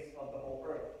the face of the whole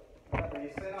earth." Remember, he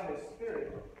sent out his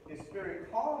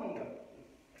spirit calmed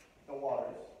the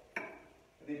waters.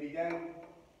 They began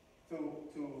to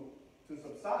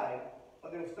subside,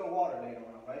 but there was still water laying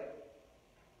around, right?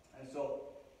 And so,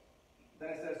 then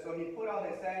it says, so he put out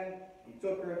his hand, he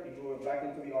took her, he threw her back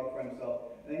into the ark for himself,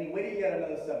 and then he waited yet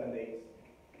another 7 days.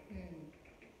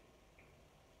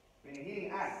 Meaning he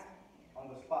didn't act on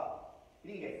the spot.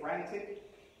 He didn't get frantic.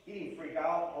 He didn't freak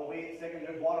out. Oh, wait a second,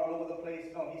 there's water all over the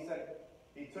place. No, he said,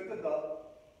 he took the dove,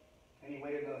 and he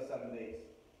waited another 7 days.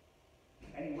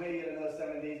 And he waited another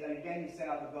 7 days, and again he sent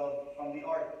out the dove from the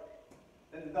ark.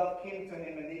 Then the dove came to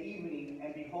him in the evening,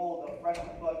 and behold, a fresh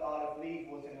plucked olive leaf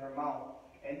was in her mouth.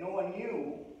 And Noah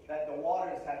knew that the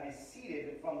waters had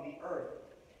receded from the earth.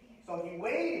 So he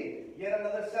waited yet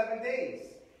another 7 days,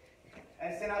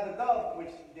 and sent out the dove,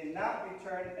 which did not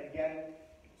return again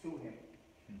to him.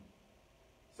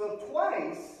 So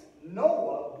twice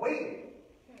Noah waited.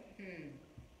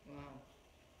 Wow.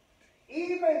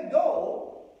 Even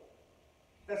though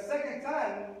the second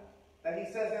time that he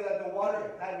says there that the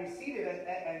water had receded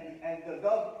and the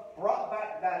dove brought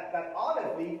back that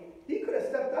olive leaf, he could have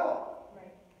stepped out.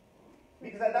 Right.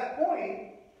 Because at that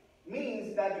point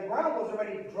means that the ground was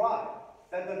already dry.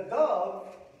 That the dove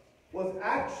was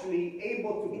actually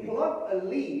able to pluck a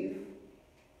leaf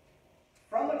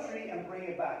from a tree and bring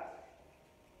it back.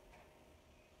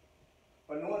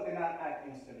 But Noah did not act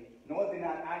instantly. Noah did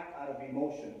not act out of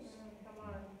emotions.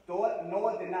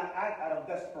 Noah did not act out of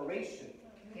desperation.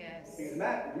 Yes. Because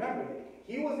remember,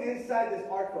 he was inside this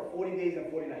ark for 40 days and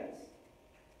 40 nights.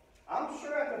 I'm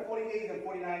sure after 40 days and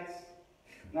 40 nights,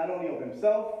 not only of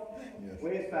himself,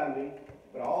 with his family,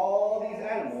 but all these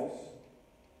animals,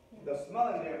 the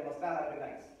smell in there must not have been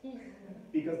nice.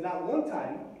 Because not one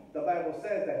time, the Bible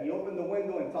says that he opened the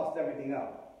window and tossed everything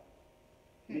out.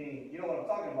 Meaning, you know what I'm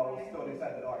talking about, was still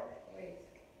inside the ark.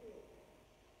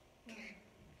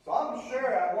 So I'm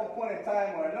sure at one point in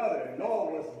time or another,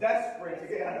 Noah was desperate to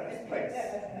get out of this place.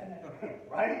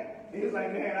 Right? He was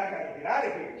like, man, I gotta get out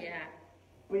of here. Yeah.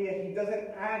 But yet he doesn't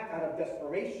act out of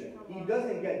desperation. He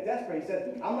doesn't get desperate. He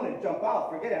says, I'm going to jump out.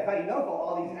 Forget it. I've had enough of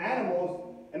all these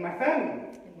animals and my family.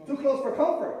 Too close for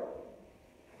comfort.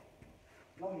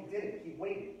 No, he didn't. He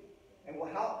waited. And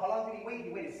how long did he wait?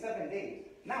 He waited 7 days.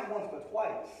 Not once, but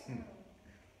twice.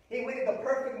 He waited the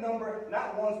perfect number,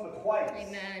 not once, but twice.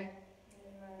 Amen.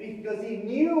 Because he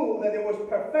knew that there was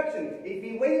perfection. If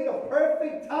he waited the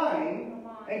perfect time,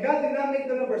 and God did not make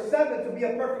the number 7 to be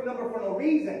a perfect number for no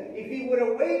reason. If he would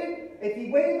have waited, if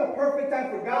he waited the perfect time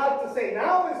for God to say,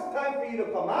 now it's time for you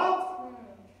to come out,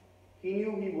 he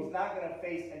knew he was not going to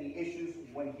face any issues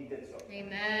when he did so.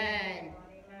 Amen.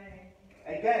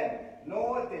 Again,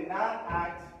 Noah did not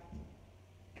act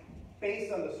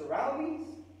based on the surroundings.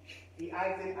 He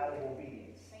acted out of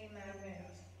obedience. Amen.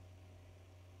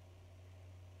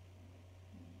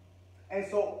 And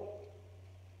so,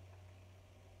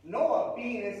 Noah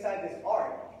being inside this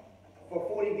ark for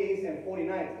 40 days and 40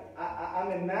 nights,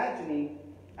 I'm imagining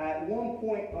at one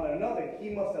point or another, he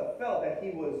must have felt that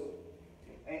he was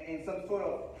in some sort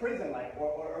of prison-like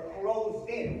or closed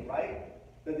in, right?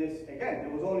 That this, again, there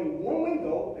was only one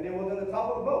window and it was at the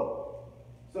top of the boat.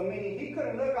 So meaning he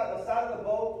couldn't look out the side of the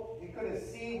boat, he couldn't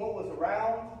see what was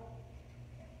around.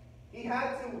 He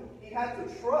had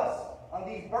to trust on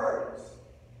these birds.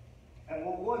 And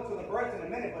we'll go into the birds in a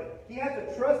minute, but he had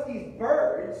to trust these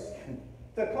birds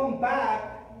to come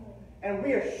back and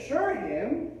reassure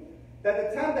him that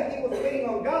the time that he was waiting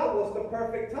on God was the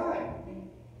perfect time.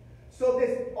 So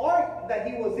this ark that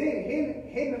he was in,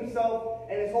 him himself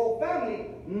and his whole family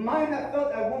might have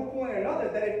felt at one point or another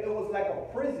that it was like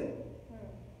a prison.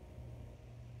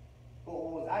 But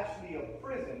what was actually a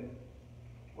prison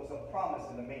was a promise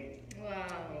in the making. Wow.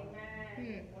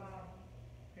 Amen. Wow.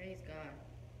 Praise God.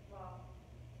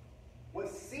 What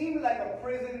seemed like a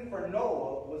prison for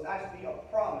Noah was actually a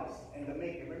promise in the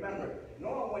making. Remember,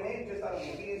 Noah went in just out of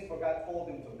obedience for God told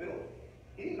him to build.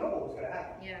 He didn't know what was going to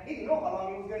happen. Yeah. He didn't know how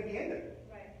long he was going to be in there.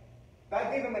 Right. God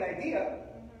gave him an idea.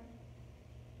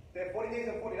 There 40 days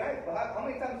and 40 nights. But how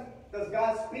many times does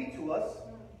God speak to us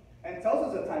and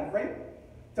tells us a time frame?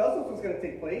 Tells us what's going to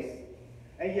take place.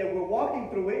 And yet we're walking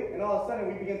through it, and all of a sudden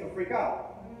we begin to freak out.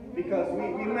 Because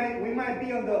we might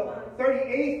be on the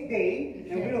 38th day,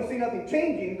 and we don't see nothing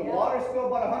changing. The water's still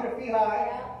about 100 feet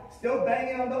high, still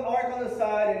banging on the ark on the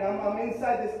side, and I'm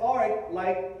inside this ark,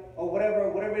 like, or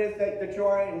whatever it is that you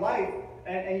are in life,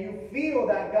 and you feel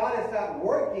that God is not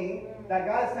working, that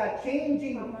God is not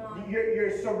changing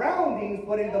your surroundings,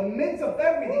 but in the midst of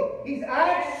everything, He's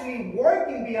actually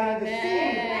working behind the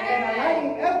scenes and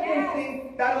aligning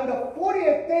everything, that on the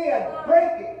 40th day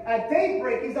at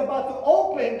daybreak, He's about to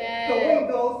open the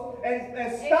windows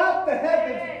and stop the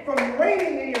heavens from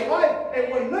raining in your life.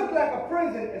 And what looked like a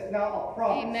prison is now a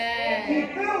promise. Amen.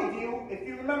 He built you, if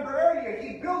you remember earlier,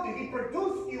 He built you, He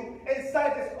produced you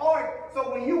inside this ark,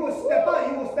 so when you will step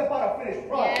out, you will step out a finished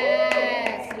product.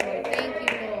 Yes, Lord.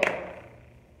 Thank you, Lord.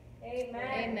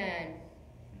 Amen. Amen.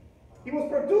 He was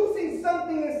producing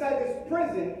something inside this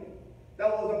prison that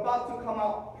was about to come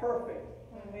out perfect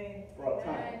for a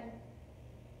time.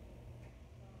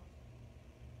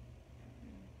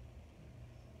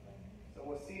 So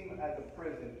what seemed as a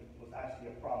prison was actually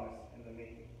a promise in the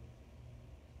making.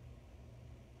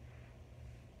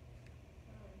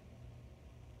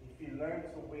 If you learn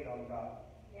to wait on God,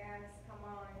 Yes, come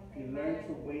on. if you learn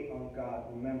to wait on God,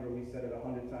 remember we said it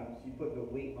 100 times, you put the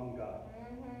weight on God.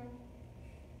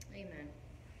 Amen.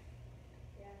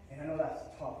 Yes. And I know that's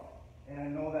tough. And I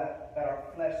know that our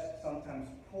flesh sometimes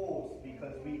pulls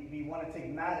because we want to take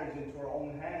matters into our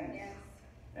own hands. Yes.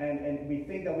 And we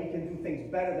think that we can do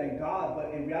things better than God,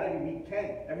 but in reality we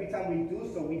can't. Every time we do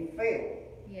so, we fail.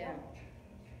 Yeah.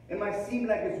 It might seem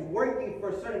like it's working for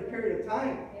a certain period of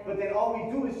time, but then all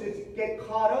we do is just get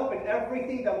caught up in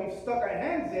everything that we've stuck our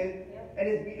hands in,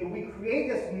 and we create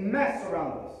this mess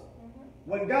around us.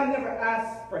 When God never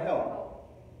asked for help.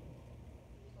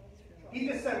 He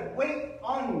just said, wait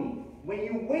on me. When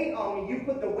you wait on me, you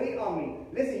put the weight on me.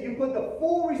 Listen, you put the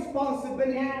full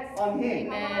responsibility on Him.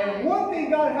 Amen. And one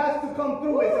thing God has to come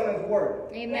through is on His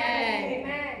word. Amen.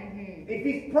 Amen. If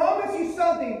He's promised you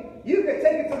something, you can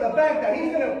take it to the bank that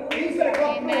He's gonna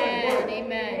come through His word.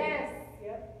 Amen. Yes.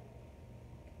 Yep.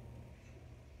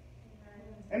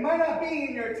 It might not be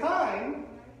in your time,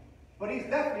 but He's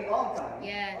definitely on time.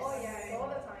 Yes. Oh, yes. All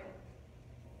the time.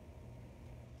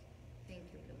 Thank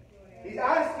you, Lord. He's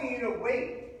asking you to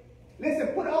wait. Listen,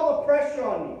 put all the pressure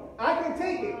on me. I can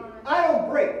take it. I don't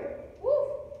break.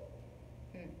 Woo.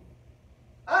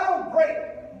 I don't break.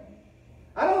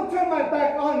 I don't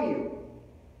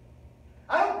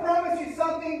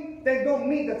something that don't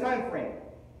meet the time frame.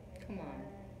 Come on.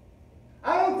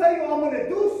 I don't tell you I'm going to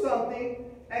do something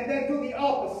and then do the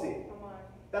opposite. Come on.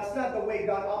 That's not the way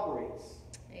God operates.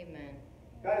 Amen.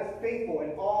 God is faithful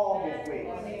in all his ways.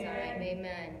 All the time.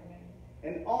 Amen.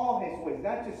 In all his ways.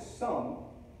 Not just some.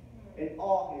 In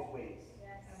all his ways.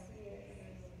 Yes, he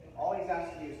is. All he's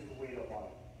asking you is to wait upon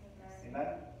him. Amen?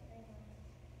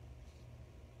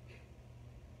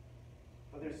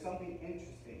 But there's something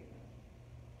interesting.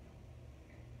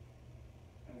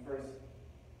 In verse...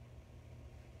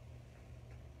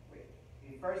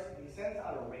 He sends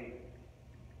out a raven.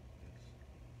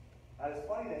 Now it's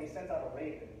funny that he sends out a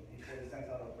raven before he sends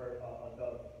out a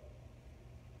dove.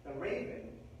 The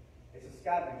raven is a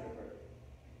scavenger bird.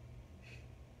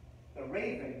 The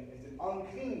raven is an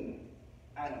unclean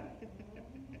animal. Come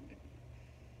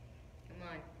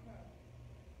on.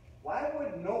 Why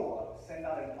would Noah send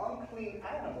out an unclean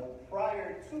animal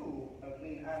prior to a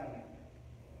clean animal?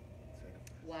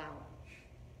 Wow.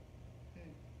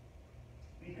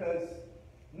 Because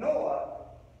Noah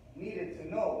needed to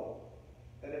know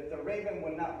that if the raven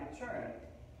would not return,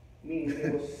 meaning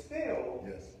there was still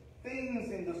things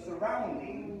in the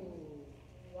surrounding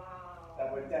Wow.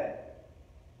 that were dead.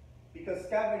 Because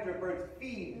scavenger birds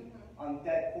feed on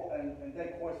dead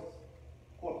corpses.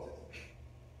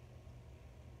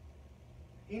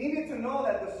 He needed to know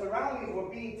that the surroundings were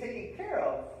being taken care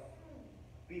of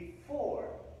before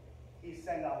he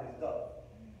sent out his dove.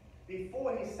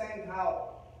 Before he sent out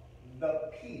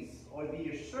the peace or the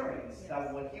assurance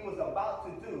that what he was about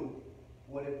to do,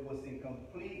 what it was in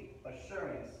complete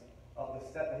assurance of the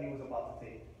step that he was about to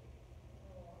take.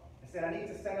 He said, I need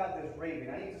to send out this raven.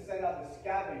 I need to send out the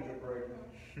scavenger bird.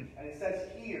 And it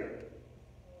says here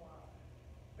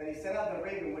that he sent out the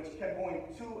raven, which kept going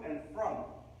to and from.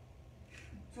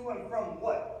 To and from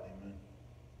what? Amen.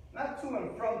 Not to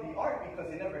and from the ark,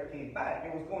 because it never came back.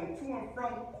 It was going to and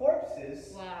from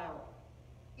corpses. Wow.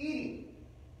 Eating.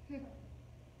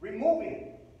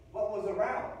 Removing what was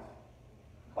around.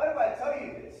 Why do I tell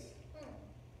you this?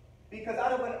 Because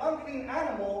out of an unclean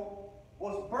animal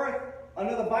was birthed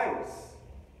another virus.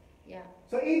 Yeah.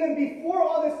 So even before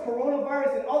all this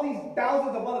coronavirus and all these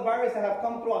thousands of other viruses that have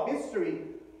come throughout history,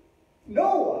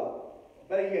 Noah,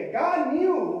 God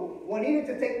knew what needed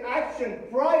to take action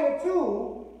prior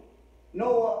to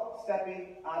Noah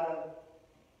stepping out of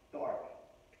the ark.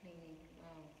 Cleaning. Wow.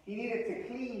 He needed to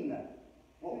clean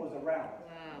what was around.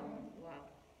 Wow. Wow.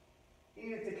 He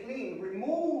needed to clean,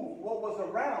 remove what was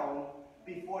around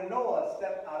before Noah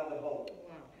stepped out of the boat.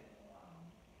 Wow.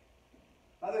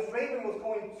 Now this raven was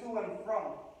going to and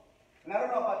from. And I don't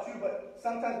know about you, but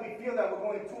sometimes we feel that we're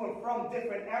going to and from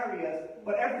different areas,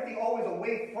 but everything always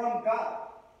away from God.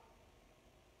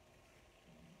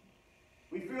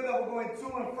 We feel that we're going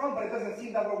to and from, but it doesn't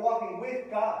seem that we're walking with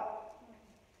God.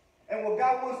 And what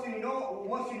God wants you to know,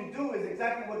 wants you to do is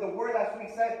exactly what the word last week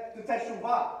said, to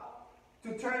teshuvah,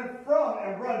 to turn from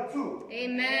and run to.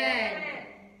 Amen.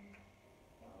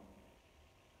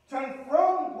 Turn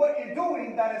from what you're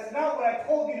doing, that is not what I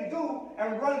told you to do,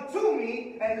 and run to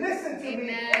me, and listen to me,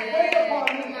 and wait upon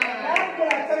me, and act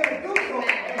when I tell you to do so,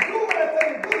 and do what I tell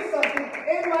you to do something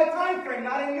in my time frame,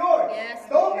 not in yours. Yes,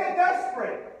 Don't get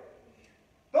desperate.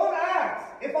 Don't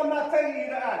act if I'm not telling you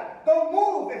to act. Don't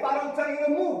move if I don't tell you to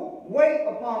move. Wait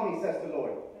upon me, says the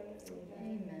Lord.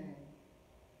 Amen.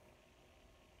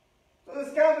 So the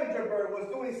scavenger bird was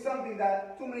doing something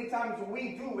that too many times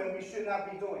we do and we should not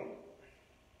be doing.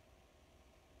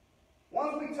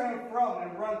 Once we turn from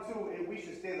and run to it, we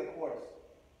should stay the course.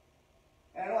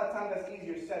 And I know at times that's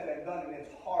easier said than done, and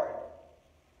it's hard.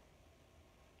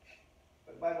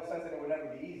 But the Bible says that it will never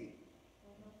be easy.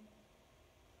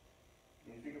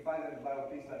 And if you can find that in the Bible,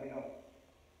 please let me know.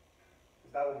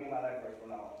 Because that would be my life verse from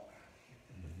now on.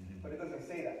 But it doesn't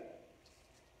say that.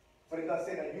 But it does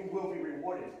say that you will be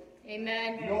rewarded.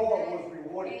 Amen. Noah was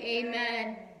rewarded.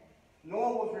 Amen.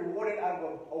 Noah was rewarded out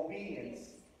of obedience.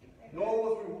 Noah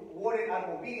was rewarded out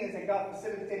of obedience, and God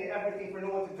facilitated everything for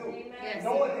Noah to do. Yes.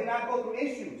 Noah did not go through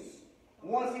issues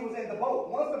once he was in the boat.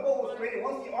 Once the boat was created,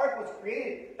 once the ark was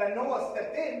created, that Noah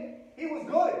stepped in, he was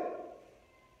good.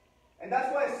 And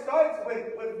that's why it starts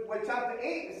with chapter 8.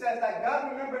 It says that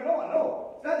God remembered Noah.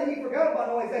 No, it's not that he forgot about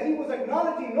Noah. It's that he was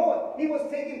acknowledging Noah. He was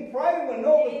taking pride in what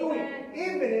Noah was doing,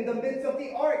 even in the midst of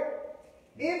the ark,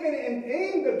 even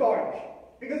in the dark.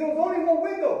 Because there was only one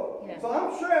window. Yeah. So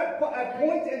I'm sure at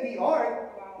points in the ark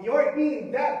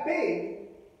being that big,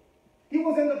 he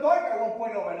was in the dark at one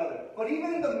point or another. But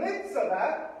even in the midst of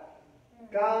that,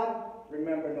 God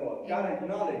remembered Noah. God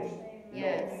acknowledged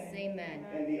Yes. Noah Amen.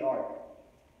 and the ark.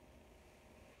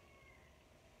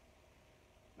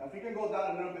 Now if we can go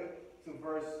down a little bit to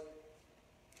verse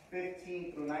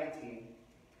 15 through 19,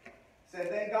 said,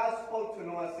 Then God spoke to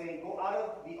Noah, saying, Go out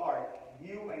of the ark,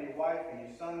 you and your wife and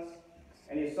your sons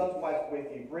wives with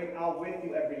you. Bring out with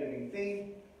you every living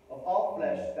thing of all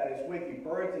flesh that is with you,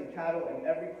 birds and cattle and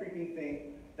every creeping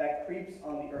thing that creeps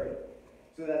on the earth,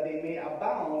 so that they may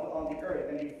abound on the earth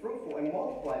and be fruitful and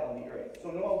multiply on the earth.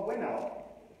 So Noah went out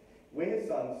with his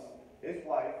sons, his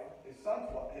wife, his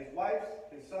wives,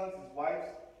 his sons, his wives,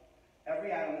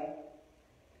 every animal,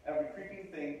 every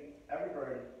creeping thing, every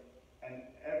bird,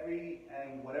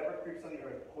 and whatever creeps on the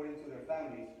earth, according to their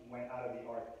families, went out of the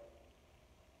ark.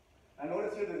 Now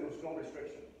notice here that there was no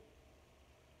restriction.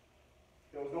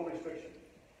 There was no restriction.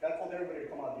 God told everybody to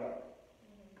come out of the ark.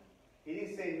 He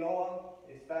didn't say Noah,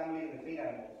 his family, and the clean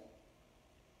animals.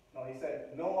 No, he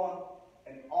said Noah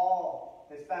and all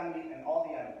his family and all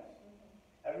the animals.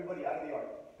 Everybody out of the ark.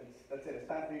 That's it. It's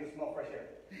time for you to smell fresh air.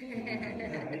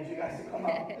 I need you guys to come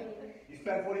out. You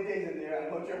spent 40 days in there. I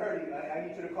know you're hurting. I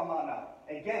need you to come out now.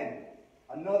 Again,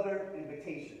 another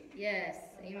invitation. Yes.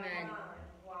 Amen.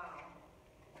 Wow.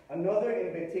 Another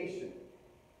invitation.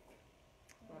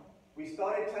 Wow. We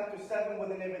started chapter 7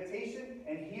 with an invitation,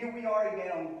 and here we are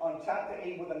again on chapter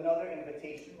 8 with another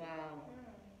invitation. Wow.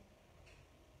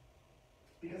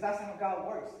 Because that's how God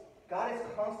works. God is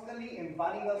constantly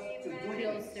inviting us to do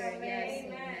things. Closer. Yes. Amen.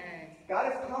 Amen.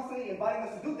 God is constantly inviting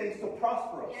us to do things to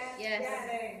prosper us.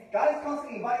 Yes. God is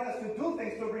constantly inviting us to do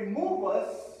things to remove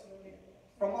us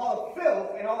from all the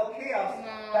filth and all the chaos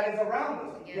that is around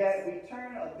us. Yes. Yet we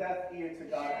turn a deaf ear to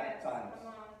God at times.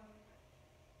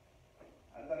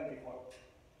 I've done it before.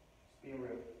 Just being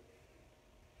real.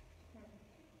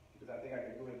 Because I think I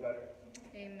could do it better.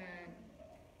 Amen.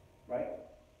 Right?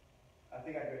 I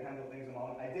think I could handle things on my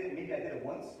own. Maybe I did it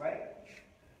once, right?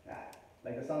 Nah.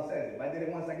 Like the song says, if I did it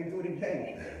once, I can do it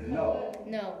again. No.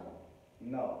 No.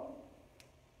 No.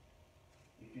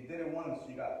 If you did it once,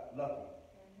 you got lucky.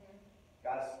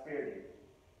 God spared you.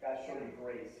 God showed you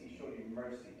grace. He showed you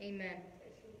mercy. Amen.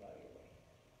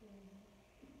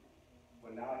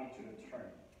 But now I need you to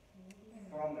turn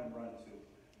from and run to,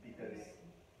 because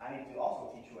I need to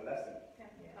also teach you a lesson.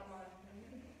 Come on.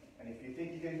 And if you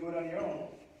think you can do it on your own,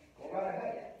 go right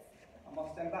ahead. I'm going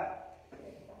to stand back.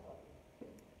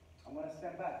 I'm going to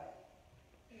stand back.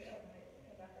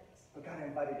 But God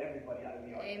invited everybody out of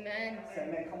the ark. Amen. He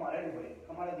said, man, come on, everybody.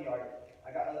 Come out of the ark.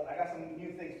 I got some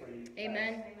new things for you.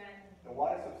 Amen. The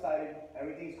water subsided.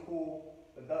 Everything's cool.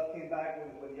 The dove came back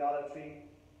with the olive tree,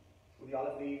 with the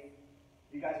olive leaf.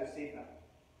 You guys are safe now.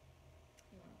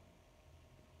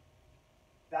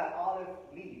 That olive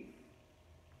leaf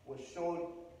was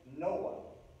showed Noah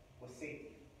was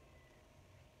safety.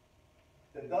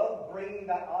 The dove bringing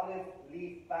that olive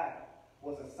leaf back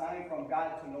was a sign from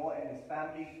God to Noah and his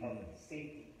family of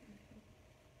safety.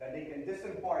 That they can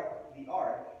disembark the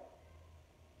ark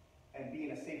and be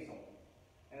in a safe zone,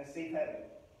 in a safe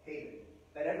haven.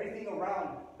 That everything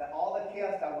around, that all the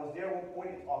chaos that was there at one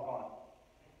point is all gone.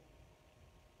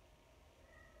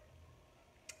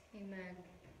 Amen.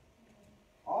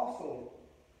 Also,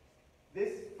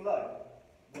 this flood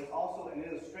was also an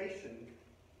illustration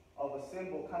of a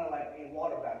symbol, kind of like a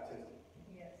water baptism.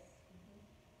 Yes.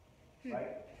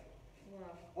 Right? Wow.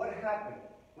 What happened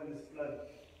when this flood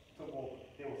took over?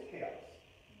 There was chaos.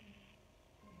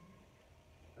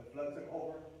 The flood took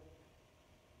over.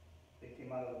 They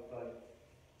came out of the flood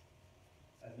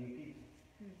as new people,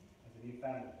 as a new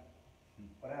family.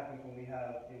 What happens when we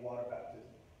have a water baptism?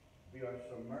 We are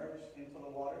submerged into the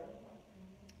water,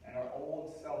 and our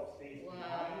old self stays behind,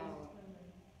 Wow.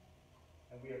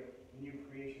 and we are a new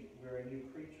creation. We are a new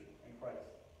creature in Christ.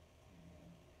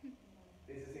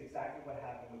 This is exactly what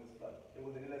happened with this flood. It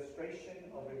was an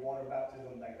illustration of a water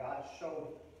baptism that God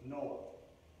showed Noah.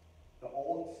 The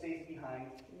old stays behind.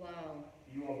 Wow.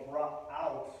 You are brought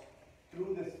out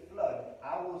through this flood.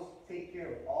 I will take care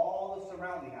of all the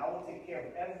surrounding. I will take care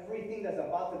of everything that's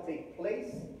about to take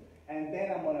place. And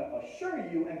then I'm going to assure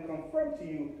you and confirm to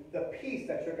you the peace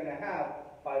that you're going to have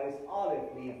by this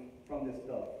olive leaf from this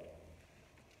dove.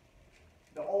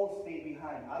 The old stayed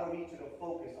behind. I don't need you to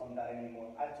focus on that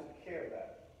anymore. I took care of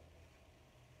that.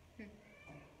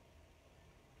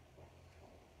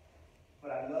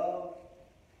 But I love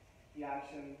the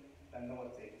action that Noah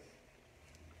takes.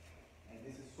 And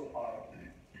this is so powerful.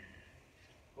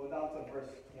 Go down to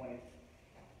verse 20.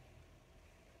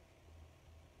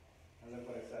 And look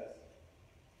what it says.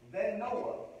 Then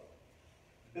Noah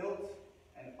built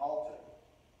an altar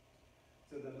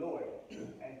to the Lord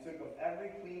and took of every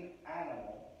clean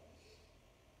animal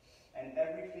and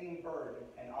every clean bird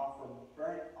and offered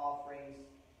burnt offerings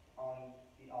on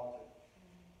the altar.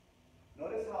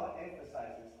 Notice how it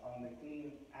emphasizes on the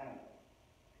clean animal.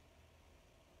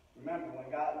 Remember, when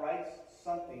God writes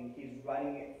something, he's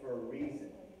writing it for a reason.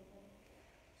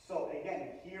 So again,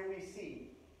 here we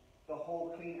see the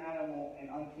whole clean animal and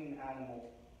unclean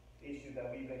animal issue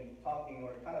that we've been talking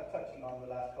or kind of touching on the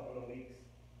last couple of weeks.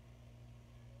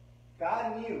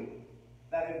 God knew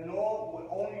that if Noah would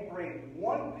only bring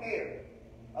one pair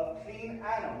of clean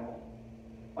animal,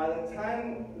 by the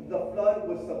time the flood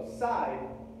would subside,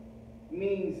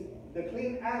 means the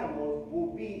clean animals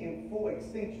will be in full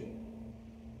extinction.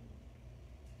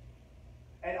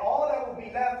 And all that will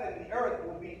be left in the earth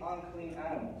will be unclean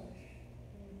animals.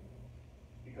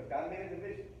 Because God made a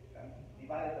division. God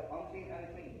divided the unclean and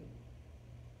the clean.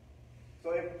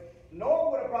 So if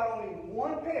Noah would have brought only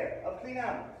one pair of clean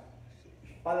animals,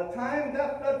 by the time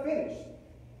that flood finished,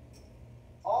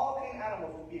 all clean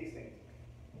animals would be extinct.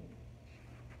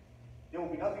 There will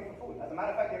be nothing for food. As a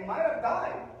matter of fact, they might have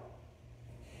died.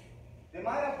 They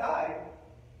might have died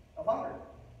of hunger.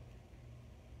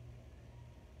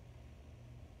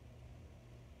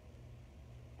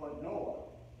 But Noah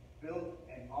built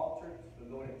an altar to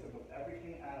the Lord and took of every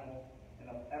clean animal and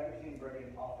of every clean bird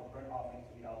and offered burnt offerings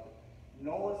to the altar.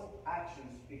 Noah's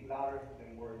actions speak louder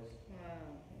than words.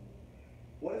 Wow.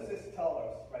 What does this tell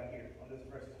us right here on this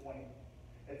verse 20?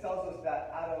 It tells us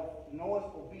that out of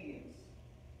Noah's obedience,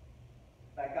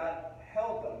 that God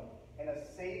held them in a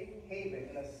safe haven,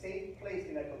 in a safe place,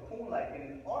 in a cocoon like in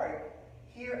an ark.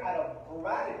 Here, out of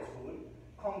gratitude,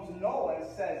 comes Noah and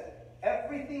says,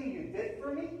 everything you did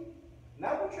for me,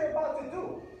 not what you're about to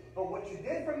do, but what you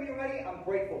did for me already, I'm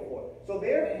grateful for. So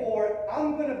therefore,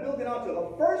 I'm going to build an altar.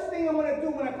 The first thing I'm going to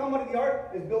do when I come out of the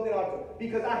ark is build an altar.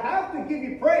 Because I have to give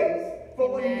you praise for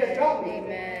what you just got me.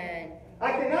 Amen.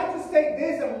 I cannot just take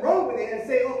this and run with it and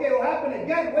say, okay, it'll happen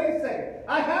again. Wait a second.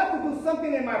 I have to do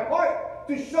something in my part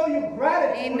to show you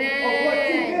gratitude of what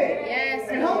you did. Yes,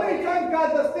 and how many times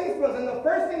God does things for us, and the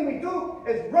first thing we do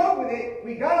is run with it.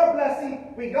 We got our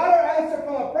blessing, we got our answer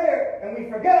from our prayer, and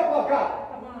we forget about God.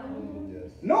 Come on.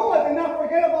 Yes. Noah did not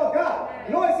forget about God.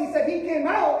 Notice he said he came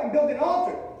out and built an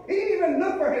altar. He didn't even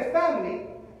look for his family.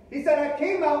 He said, I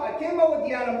came out with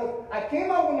the animals, I came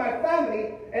out with my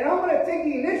family, and I'm going to take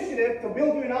the initiative to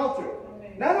build you an altar.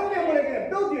 Not only am I going to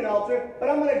build you an altar, but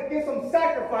I'm going to give some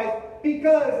sacrifice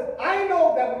because I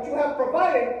know that what you have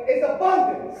provided is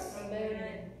abundance.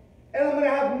 Amen. And I'm going to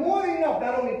have more than enough,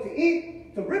 not only to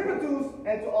eat, to reproduce,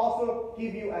 and to also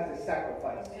give you as a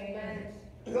sacrifice. Amen.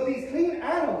 So these clean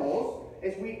animals,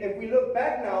 if we look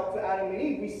back now to Adam and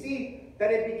Eve, we see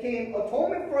that it became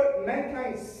atonement for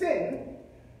mankind's sin.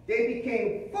 They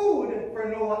became food for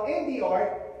Noah in the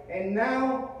ark, and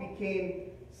now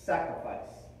became sacrifice.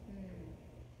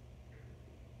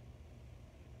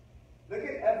 Look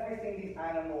at everything these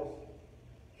animals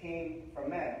came from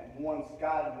man once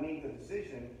God made the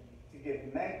decision to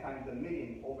give mankind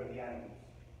dominion over the animals.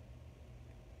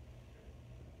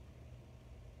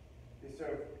 They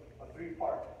serve a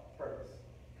three-part purpose.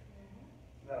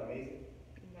 Isn't that amazing?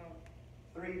 No.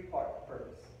 Three-part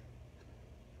purpose.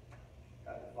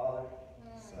 God the Father,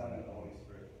 Son, and the Holy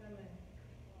Spirit. Amen.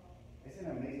 Isn't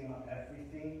it amazing how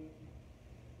everything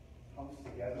comes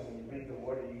together when you read the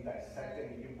word and you dissect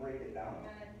it and you break it down?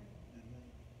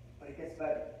 But it gets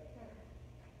better.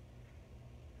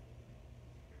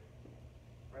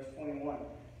 Verse 21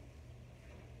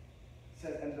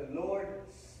 says, and the Lord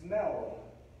smelled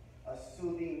a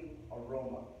soothing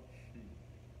aroma.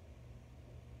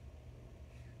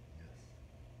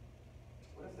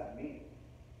 What does that mean?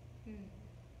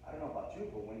 I don't know about you,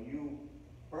 but when you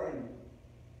burn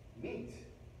meat,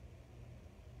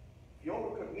 if you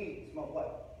overcook meat, it smells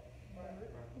what?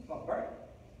 It smells burnt,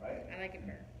 right? I like it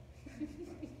burnt.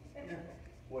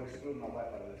 We'll exclude my wife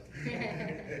out of this.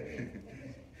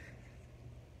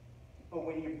 But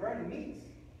when you burn meat,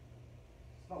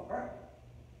 it smells burnt.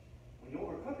 When you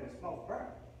overcook it, it smells burnt.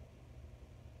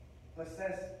 But it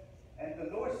says, and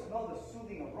the Lord smelled a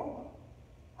soothing aroma.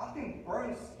 How can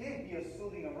burnt skin be a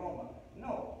soothing aroma?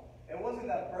 No, it wasn't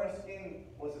that burnt skin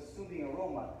was a soothing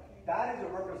aroma. That is a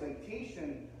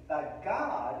representation that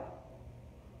God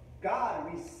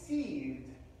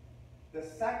received the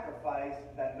sacrifice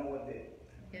that Noah did.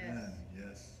 Yes.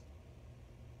 Yes.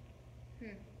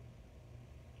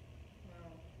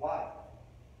 Wow. Why?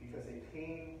 Because it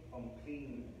came from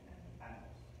clean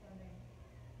animals.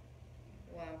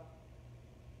 Wow.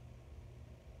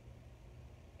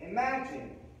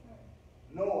 Imagine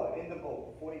Noah in the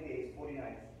boat, 40 days, 40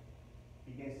 nights,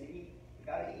 begins to eat. You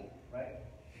gotta eat, right?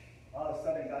 All of a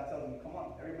sudden, God tells him, come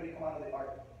on, everybody come out of the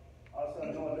ark. All of a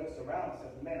sudden, Noah looks around and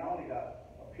says, man, I only got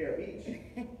a pair of each.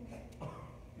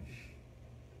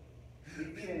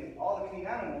 We've eaten all the clean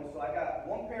animals, so I got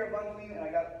one pair of unclean and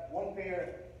I got one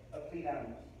pair of clean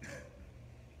animals.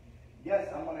 Yes,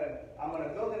 I'm gonna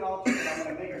build an altar and I'm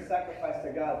gonna make a sacrifice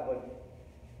to God, but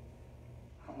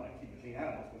I'm gonna keep the clean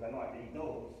animals because I know I can eat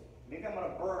those. Maybe I'm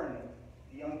gonna burn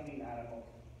the unclean animals.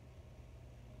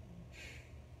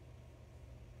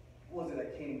 What was it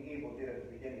that Cain and Abel did at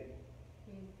the beginning?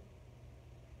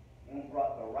 One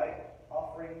brought the right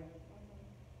offering,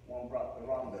 one brought the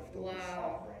wrong Wow.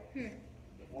 offering.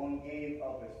 One gave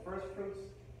of his first fruits,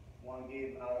 one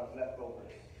gave out of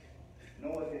leftovers.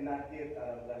 Noah did not give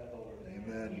out of leftovers.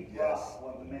 Amen. He brought Yes.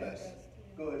 what meant Yes.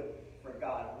 good for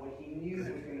God, what he knew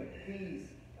was going to please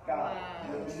God,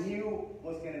 Wow. what he knew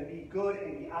was going to be good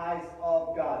in the eyes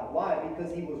of God. Why?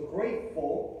 Because he was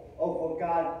grateful of what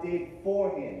God did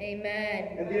for him.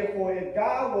 Amen. And therefore, if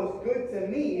God was good to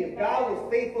me, if God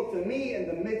was faithful to me in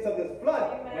the midst of this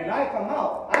flood, when I come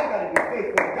out, I got to be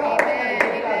faithful to God. I got to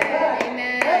give God back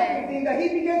everything that he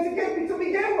began to give me to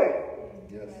begin with.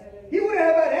 Yes. He wouldn't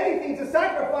have had anything to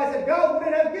sacrifice if God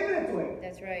wouldn't have given it to him.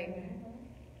 That's right.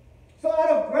 So out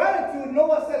of gratitude,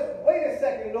 Noah says, wait a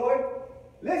second, Lord.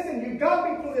 Listen, you got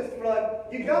me through this flood.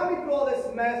 You got me through all this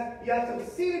mess. You have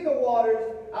subsided the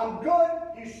waters. I'm good.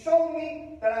 You showed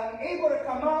me that I'm able to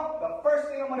come out. The first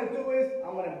thing I'm going to do is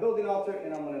I'm going to build an altar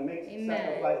and I'm going to make some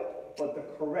sacrifice, but the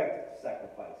correct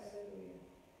sacrifice.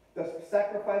 The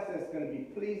sacrifice that's going to be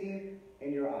pleasing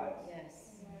in your eyes. Yes.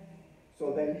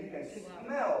 So that you can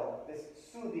smell this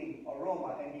soothing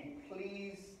aroma and be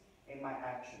pleased in my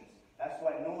actions. That's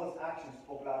why Noah's actions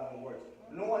spoke louder than words.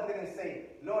 Noah didn't say,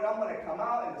 Lord, I'm going to come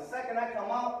out, and the second I come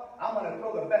out, I'm going to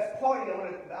throw the best party I'm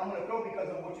going to throw because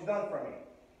of what you've done for me.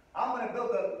 I'm going to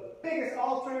build the biggest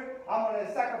altar. I'm going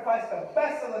to sacrifice the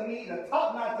best of the meat, the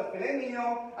top notch, the filet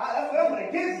mignon. That's what I'm going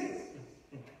to give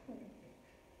you.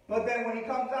 But then when he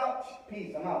comes out,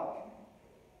 peace, I'm out.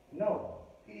 No,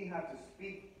 he didn't have to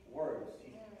speak words.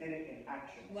 He did it in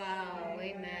action. Wow.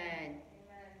 Amen.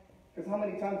 Because how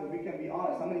many times, if we can be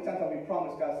honest, how many times have we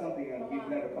promised God something and we've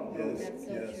never come through? Yes. That's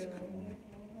so Yes. true.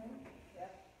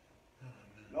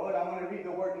 Lord, I'm going to read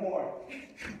the word more.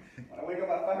 When I wake up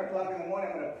at 5 o'clock in the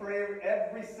morning, I'm going to pray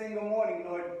every single morning,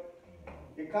 Lord.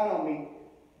 You count on me.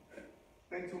 It's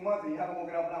been 2 months and you haven't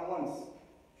woken up not once.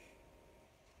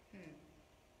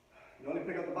 You only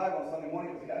pick up the Bible on Sunday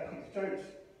morning because you got to come to church.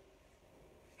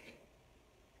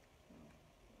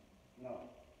 No.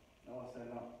 Noah said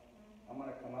no. I'm going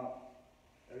to come out.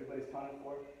 Everybody's counted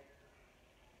for it.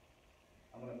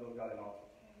 I'm going to build God an altar.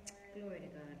 Glory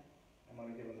to God. I'm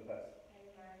going to give him the best.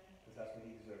 Because that's what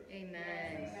he deserves.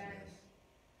 Amen.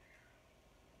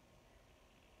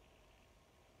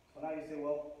 So now you say,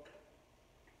 well,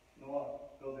 Noah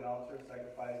built an altar,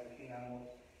 sacrificed the clean animals.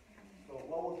 So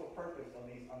what was the purpose of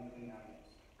these unclean animals?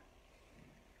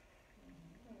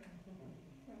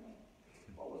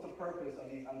 What was the purpose of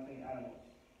these unclean animals?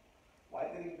 Why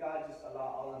didn't God just allow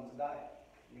all of them to die?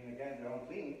 I mean, again, they're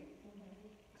unclean.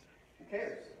 Who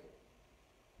cares?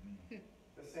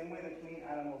 The same way the clean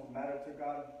animals matter to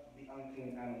God, the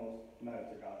unclean animals matter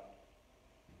to God.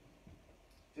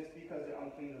 Just because they're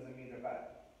unclean doesn't mean they're bad.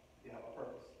 They have a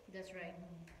purpose. That's right.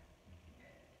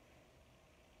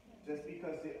 Just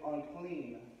because they're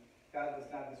unclean, God does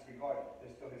not disregard it.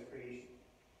 They're still his creation.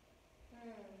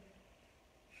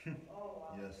 Oh,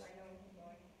 wow. Yes. I know.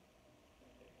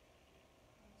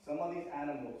 Some of these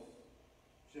animals,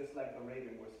 just like the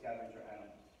raven, were scavenger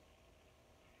animals.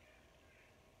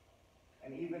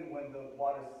 And even when the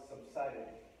waters subsided,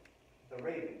 the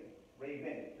raven,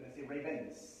 didn't say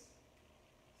ravens,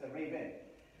 said raven,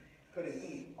 couldn't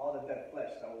eat all the dead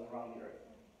flesh that was around the earth.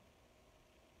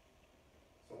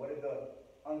 So what did the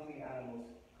unclean animals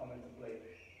come into play?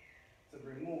 To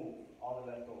remove all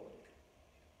the leftovers.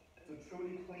 To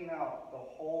truly clean out the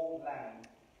whole land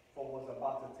for what was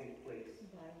about to take place.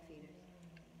 Bottom feeders.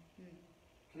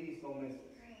 Please don't miss this.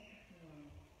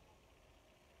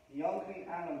 The unclean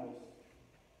animals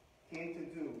came to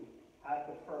do, had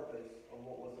the purpose of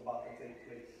what was about to take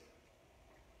place.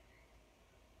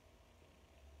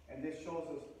 And this shows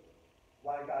us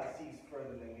why God sees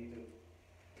further than we do.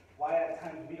 Why at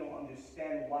times we don't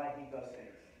understand why he does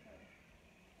things.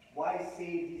 Why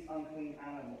save these unclean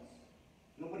animals?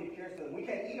 Nobody cares for them. We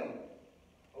can't eat them,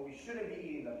 or we shouldn't be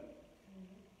eating them.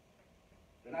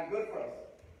 They're not good for us.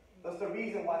 That's the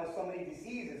reason why there's so many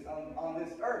diseases on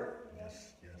this earth.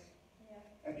 Yes. Yes.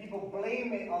 And people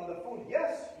blame it on the food.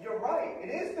 Yes, you're right. It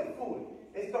is the food.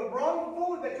 It's the wrong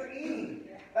food that you're eating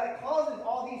that causes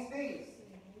all these things.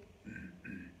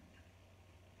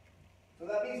 So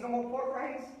that means no more pork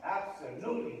rinds?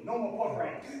 Absolutely. No more pork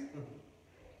rinds.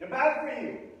 They're bad for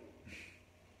you.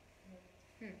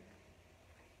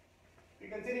 If you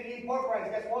continue to eat pork rinds,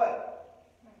 guess what?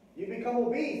 You become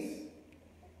obese.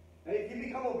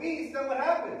 become obese, then what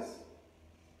happens?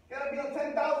 You gotta be on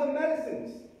 10,000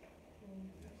 medicines.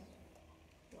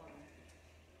 Wow.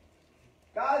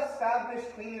 God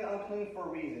established clean and unclean for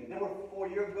a reason. They were for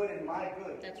your good and my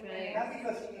good. That's right. Not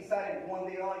because he decided one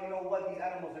day, oh, you know what, these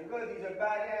animals are good, these are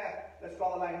bad, yeah, let's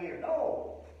draw the line here.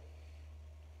 No.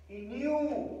 He knew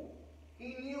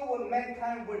what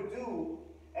mankind would do,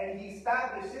 and he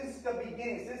established since the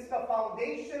beginning, since the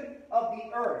foundation of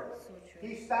the earth. So true.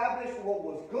 He established what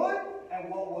was good and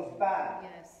what was bad.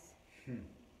 Yes.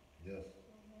 Yes.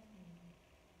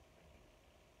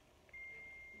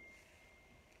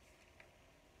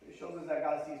 It shows us that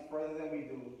God sees further than we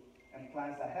do and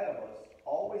plans ahead of us,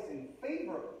 always in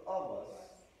favor of us,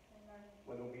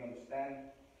 whether we understand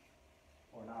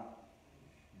or not.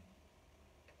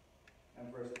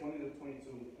 And verse 20 to 22,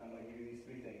 I'm going to give you these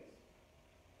three things.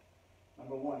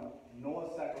 Number one,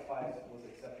 Noah's sacrifice was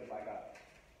accepted by God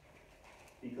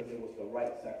because it was the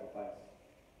right sacrifice.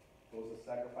 It was a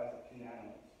sacrifice of clean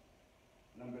animals.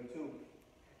 Number two,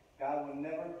 God will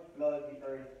never flood the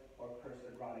earth or curse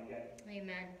the ground again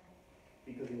Amen.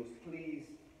 because he was pleased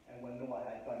and what Noah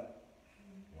had done.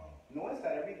 Wow. Notice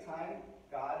that every time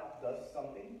God does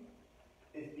something,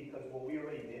 it's because what we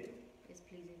already did. It's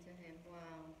pleasing to him.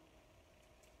 Wow.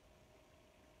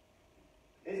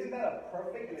 Isn't that a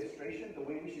perfect illustration the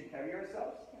way we should carry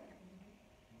ourselves?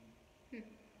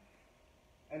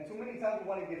 And too many times we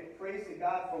want to give praise to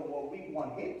God for what we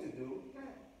want him to do,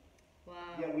 Wow.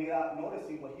 yet without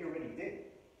noticing what he already did.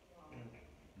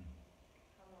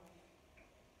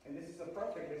 And this is a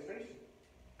perfect illustration.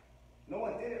 No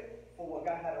one did it for what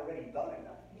God had already done in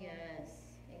that. Yes.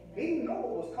 He Amen. didn't know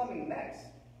what was coming next.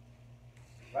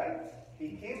 Right?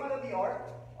 He came out of the ark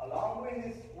along with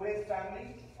his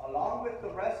family, along with the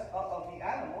rest of the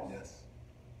animals. Yes.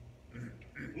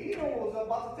 He didn't know what was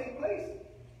about to take place.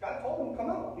 God told him, come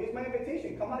out. Here's my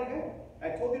invitation. Come out again. I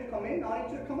told you to come in. Now I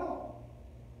need you to come out.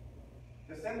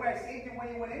 The same way I saved you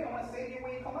when you went in, I'm going to save you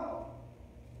when you come out.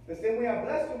 The same way I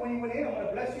blessed you when you went in, I'm going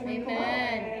to bless you when you come out.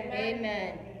 Amen.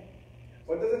 Amen.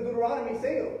 What doesn't Deuteronomy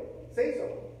say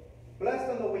so?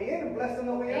 Blessed on the way in and blessed on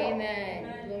the way out.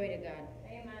 Amen. Glory to God.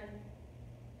 Amen.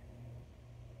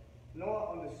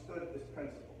 Noah understood this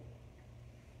principle.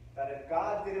 That if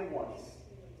God did it once,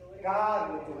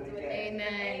 God would do it again.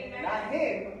 Amen. Not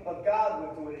him, but God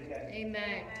would do it again.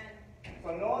 Amen. So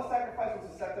Noah's sacrifice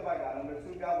was accepted by God. Number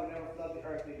two, God would never flood the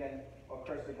earth again or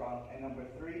curse the ground. And number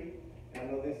three, and I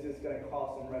know this is going to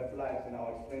cause some red flags, and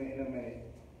I'll explain it in a minute.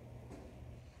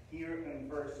 Here in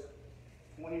verse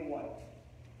 21,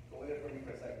 go with it for me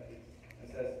for a second, please. It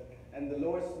says, and the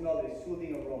Lord smelled a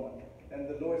soothing aroma. And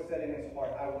the Lord said in his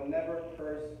heart, I will never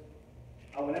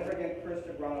again curse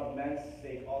the ground of man's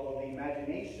sake, although the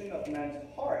imagination of man's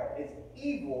heart is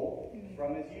evil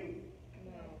from his youth.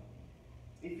 Wow.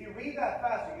 If you read that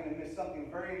fast, you're going to miss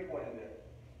something very important there.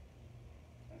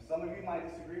 And some of you might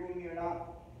disagree with me or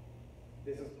not.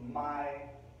 This is my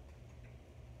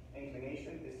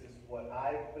inclination. This is what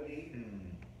I believe.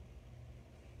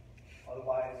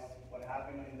 Otherwise, what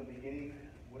happened in the beginning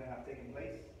wouldn't have taken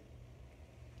place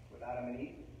with Adam and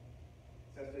Eve.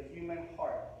 It says the human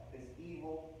heart is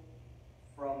evil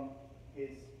from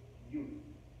his youth.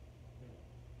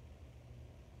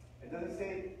 It doesn't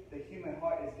say the human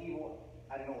heart is evil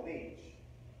at an old age.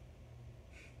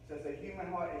 It says the human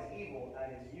heart is evil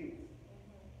at his youth.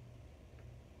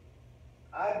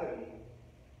 I believe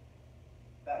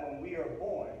that when we are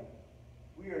born,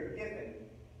 we are given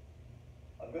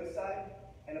a good side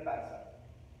and a bad side.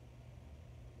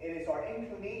 It is our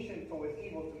inclination towards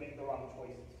evil to make the wrong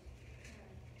choices.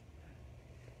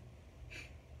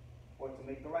 Or to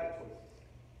make the right choices.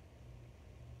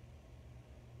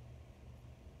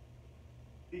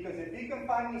 Because if you can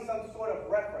find me some sort of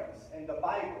reference in the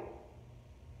Bible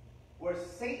where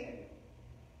Satan,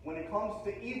 when it comes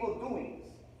to evil doings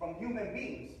from human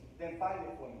beings, then find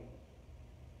it for me.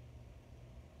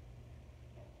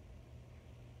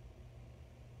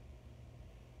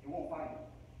 You won't find it.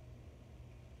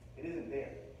 It isn't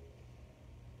there.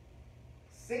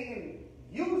 Satan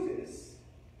uses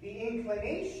the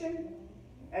inclination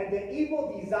and the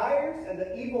evil desires and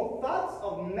the evil thoughts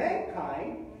of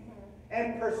mankind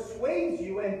and persuades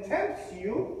you and tempts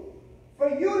you for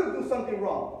you to do something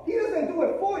wrong. He doesn't do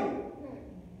it for you.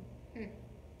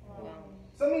 Wow.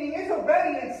 So meaning it's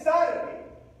already inside of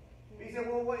you. He said,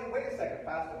 well, wait a second,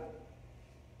 Pastor.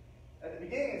 At the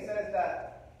beginning it says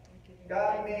that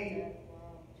God made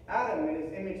Adam in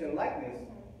his image and likeness.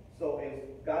 So is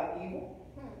God evil?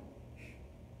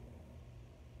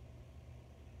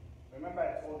 Remember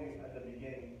I told you at the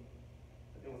beginning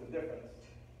that there was a difference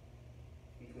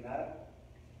between Adam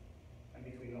and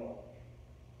between Noah.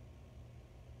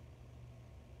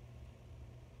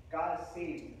 God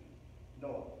saved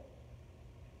Noah,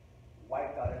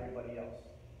 wiped out everybody else.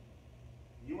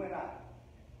 You and I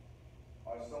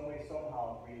are some way,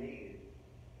 somehow related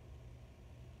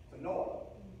to Noah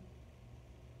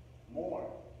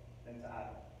more than to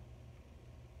Adam.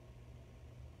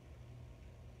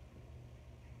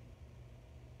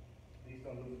 Please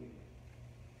don't lose me.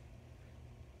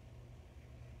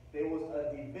 There was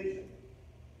a division,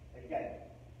 again,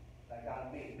 that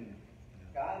God made.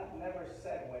 God never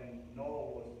said when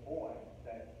Noah was born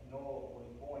that Noah was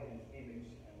born in his image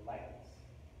and likeness.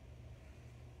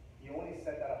 He only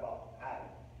said that about Adam.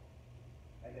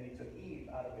 And then he took Eve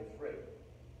out of his rib.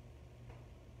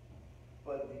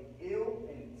 But the ill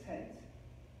intent,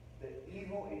 the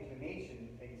evil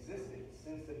inclination existed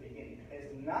since the beginning.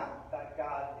 It's not that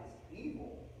God is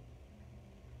evil.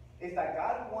 It's that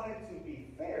God wanted to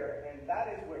be fair, and that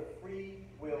is where free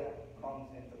will comes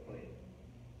into play.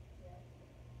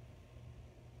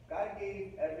 God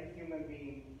gave every human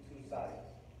being two sides,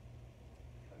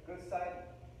 a good side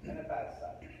and a bad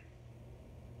side.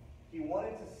 He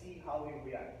wanted to see how we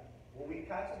react. Will we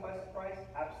catch him by surprise?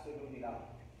 Absolutely not.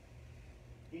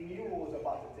 He knew what was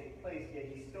about to take place, yet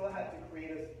he still had to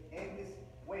create us in this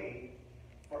way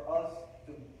for us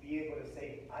to be able to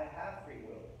say, I have free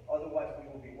will. Otherwise, we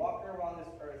will be walking around this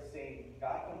earth saying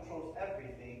God controls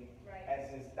everything. Right. And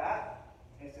since God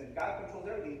controls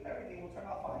everything, everything will turn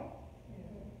out fine.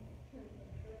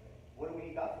 What do we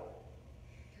need God for?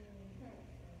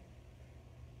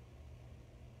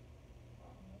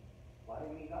 Why do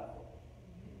we need God for?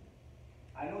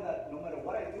 I know that no matter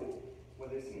what I do,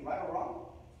 whether it seems right or wrong,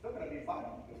 it's still going to be fine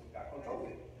because God controls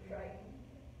it. Right.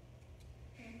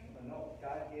 But no,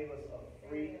 God gave us a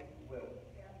free will.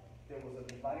 There was a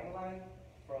dividing line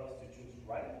for us to choose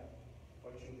right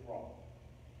or choose wrong.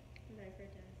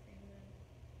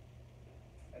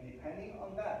 And depending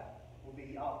on that will be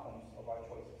the outcomes of our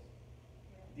choices.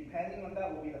 Depending on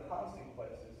that will be the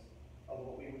consequences of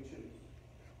what we would choose.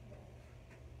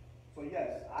 So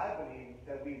yes, I believe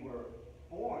that we were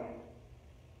born,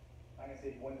 I'm going to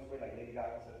say born this way like Lady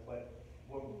Gaga says, but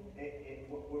we're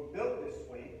built this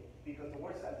way because the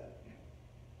word says it.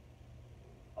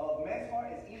 Man's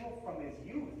heart is evil from his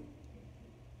youth,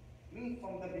 meaning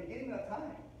from the beginning of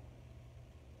time.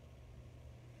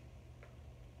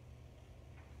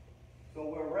 So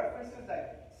where references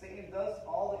that Satan does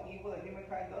all the evil that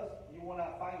humankind does, you will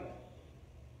not find them.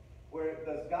 Where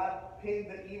does God pin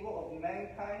the evil of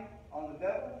mankind on the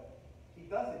devil? He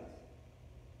doesn't.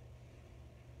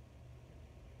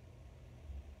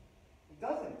 He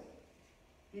doesn't.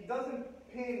 He doesn't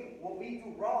pin what we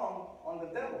do wrong on the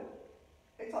devil.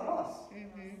 It's on us.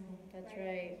 That's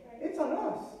right. It's on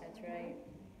us. That's right.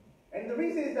 And the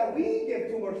reason is that we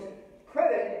give too much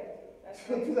credit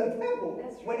to the devil,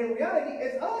 when in reality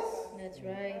it's us. That's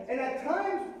right. And at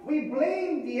times we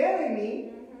blame the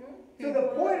enemy to the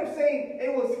point of saying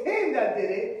it was him that did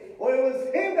it, or it was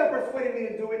him that persuaded me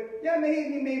to do it. Yeah, maybe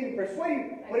he made me persuade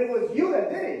you, but it was you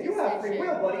that did it. You have free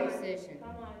will, buddy. Decision.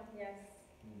 Come on, yes.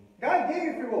 God gave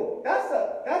you free will. That's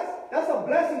a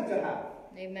blessing to have.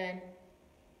 Amen.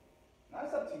 Now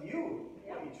it's up to you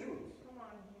what you choose. Come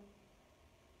on.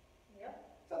 Yep.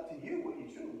 It's up to you what you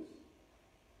choose.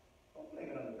 Don't blame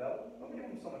it on the devil. Don't give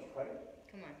him so much credit.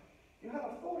 Come on. You have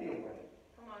authority over him.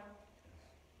 Come on.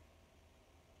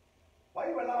 Why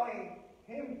are you allowing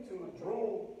him to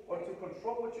rule or to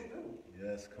control what you do?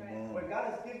 Yes, come on. When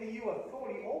God has given you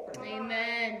authority over him.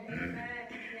 Amen. Amen.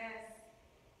 Yes.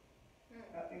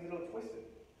 That thing's a little twisted.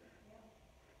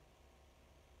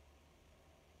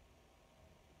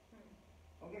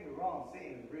 Don't get me wrong,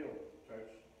 Satan is real,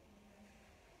 church.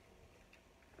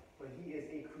 But he is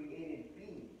a created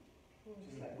being,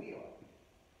 just like we are.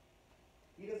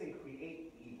 He doesn't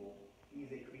create evil. He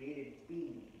is a created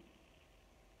being.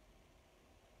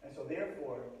 And so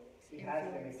therefore, he has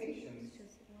limitations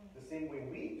the same way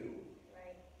we do.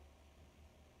 Right.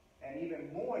 And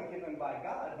even more given by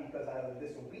God because of the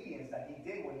disobedience that he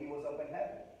did when he was up in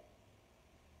heaven.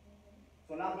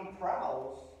 So now he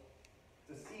prowls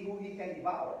to see who he can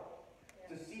devour.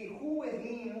 To see who is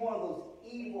needing more of those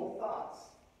evil thoughts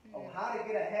of how to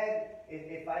get ahead if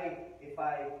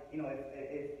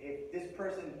this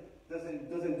person doesn't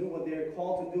do what they're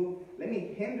called to do, let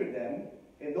me hinder them.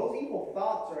 If those evil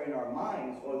thoughts are in our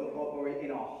minds or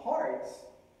in our hearts,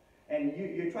 and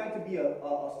you're trying to be a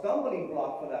stumbling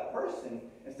block for that person,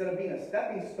 instead of being a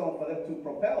stepping stone for them to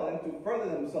propel them to further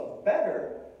themselves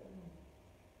better,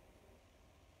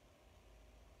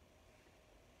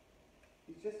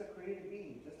 he's just a created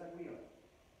being, just like we are.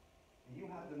 And you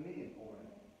have dominion over him.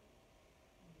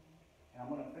 And I'm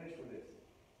going to finish with this.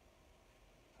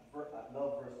 I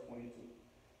love verse 22.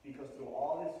 Because through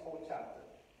all this whole chapter,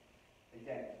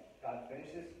 again, God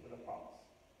finishes with a promise.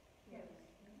 Yes.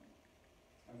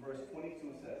 And verse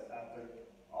 22 says, after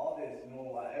all this,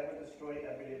 nor will I ever destroy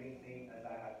every living thing as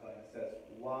I have done. It says,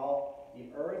 while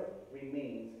the earth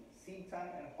remains, seed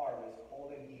time and harvest,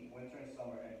 cold and heat, winter and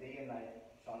summer, and day and night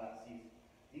shall not cease.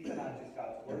 These are not just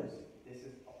God's words. This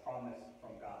is a promise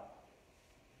from God.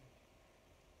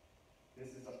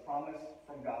 This is a promise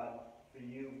from God for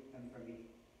you and for me.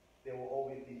 There will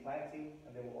always be planting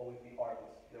and there will always be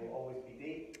harvest. There will always be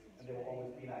day and there will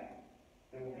always be night.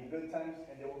 There will be good times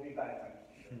and there will be bad times.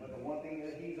 But the one thing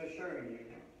that he's assuring you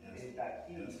is that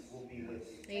he will be with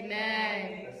you.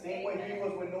 Amen. The same way he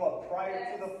was with Noah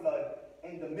prior to the flood,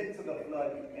 in the midst of the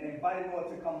flood, and invited Noah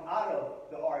to come out of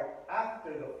the ark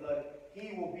after the flood,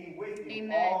 he will be with you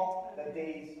Amen. all the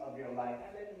days of your life.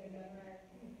 Hallelujah.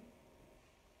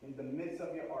 In the midst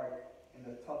of your ark, in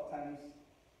the tough times,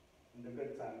 in the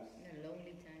good times. In the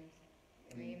lonely times.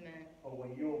 In- Amen. But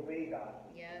when you obey God,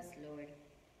 Yes, Lord.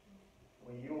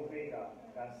 when you obey God,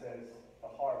 God says the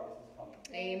harvest is coming.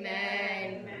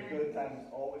 Amen. The good times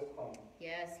always come.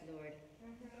 Yes, Lord.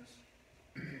 Mhm.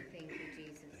 Thank you,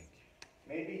 Jesus.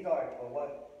 May be dark, but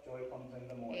what? Joy comes in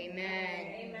the morning.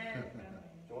 Amen. Amen.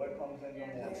 Joy comes in the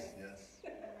morning. Yes.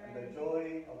 And the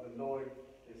joy of the Lord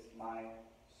is my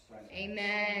strength.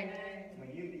 Amen.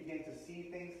 When you begin to see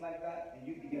things like that, and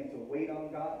you begin to wait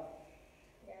on God,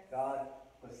 Yes. God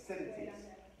facilitates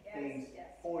Yes. things Yes.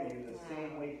 for you the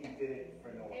same way he did it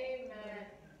for Noah. Amen.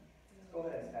 Go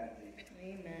ahead and stand, please.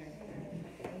 Amen.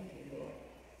 Thank you, Lord.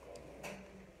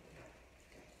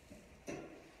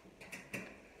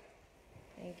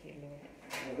 Thank you,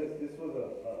 Lord. Well, this was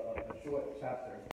a short chapter.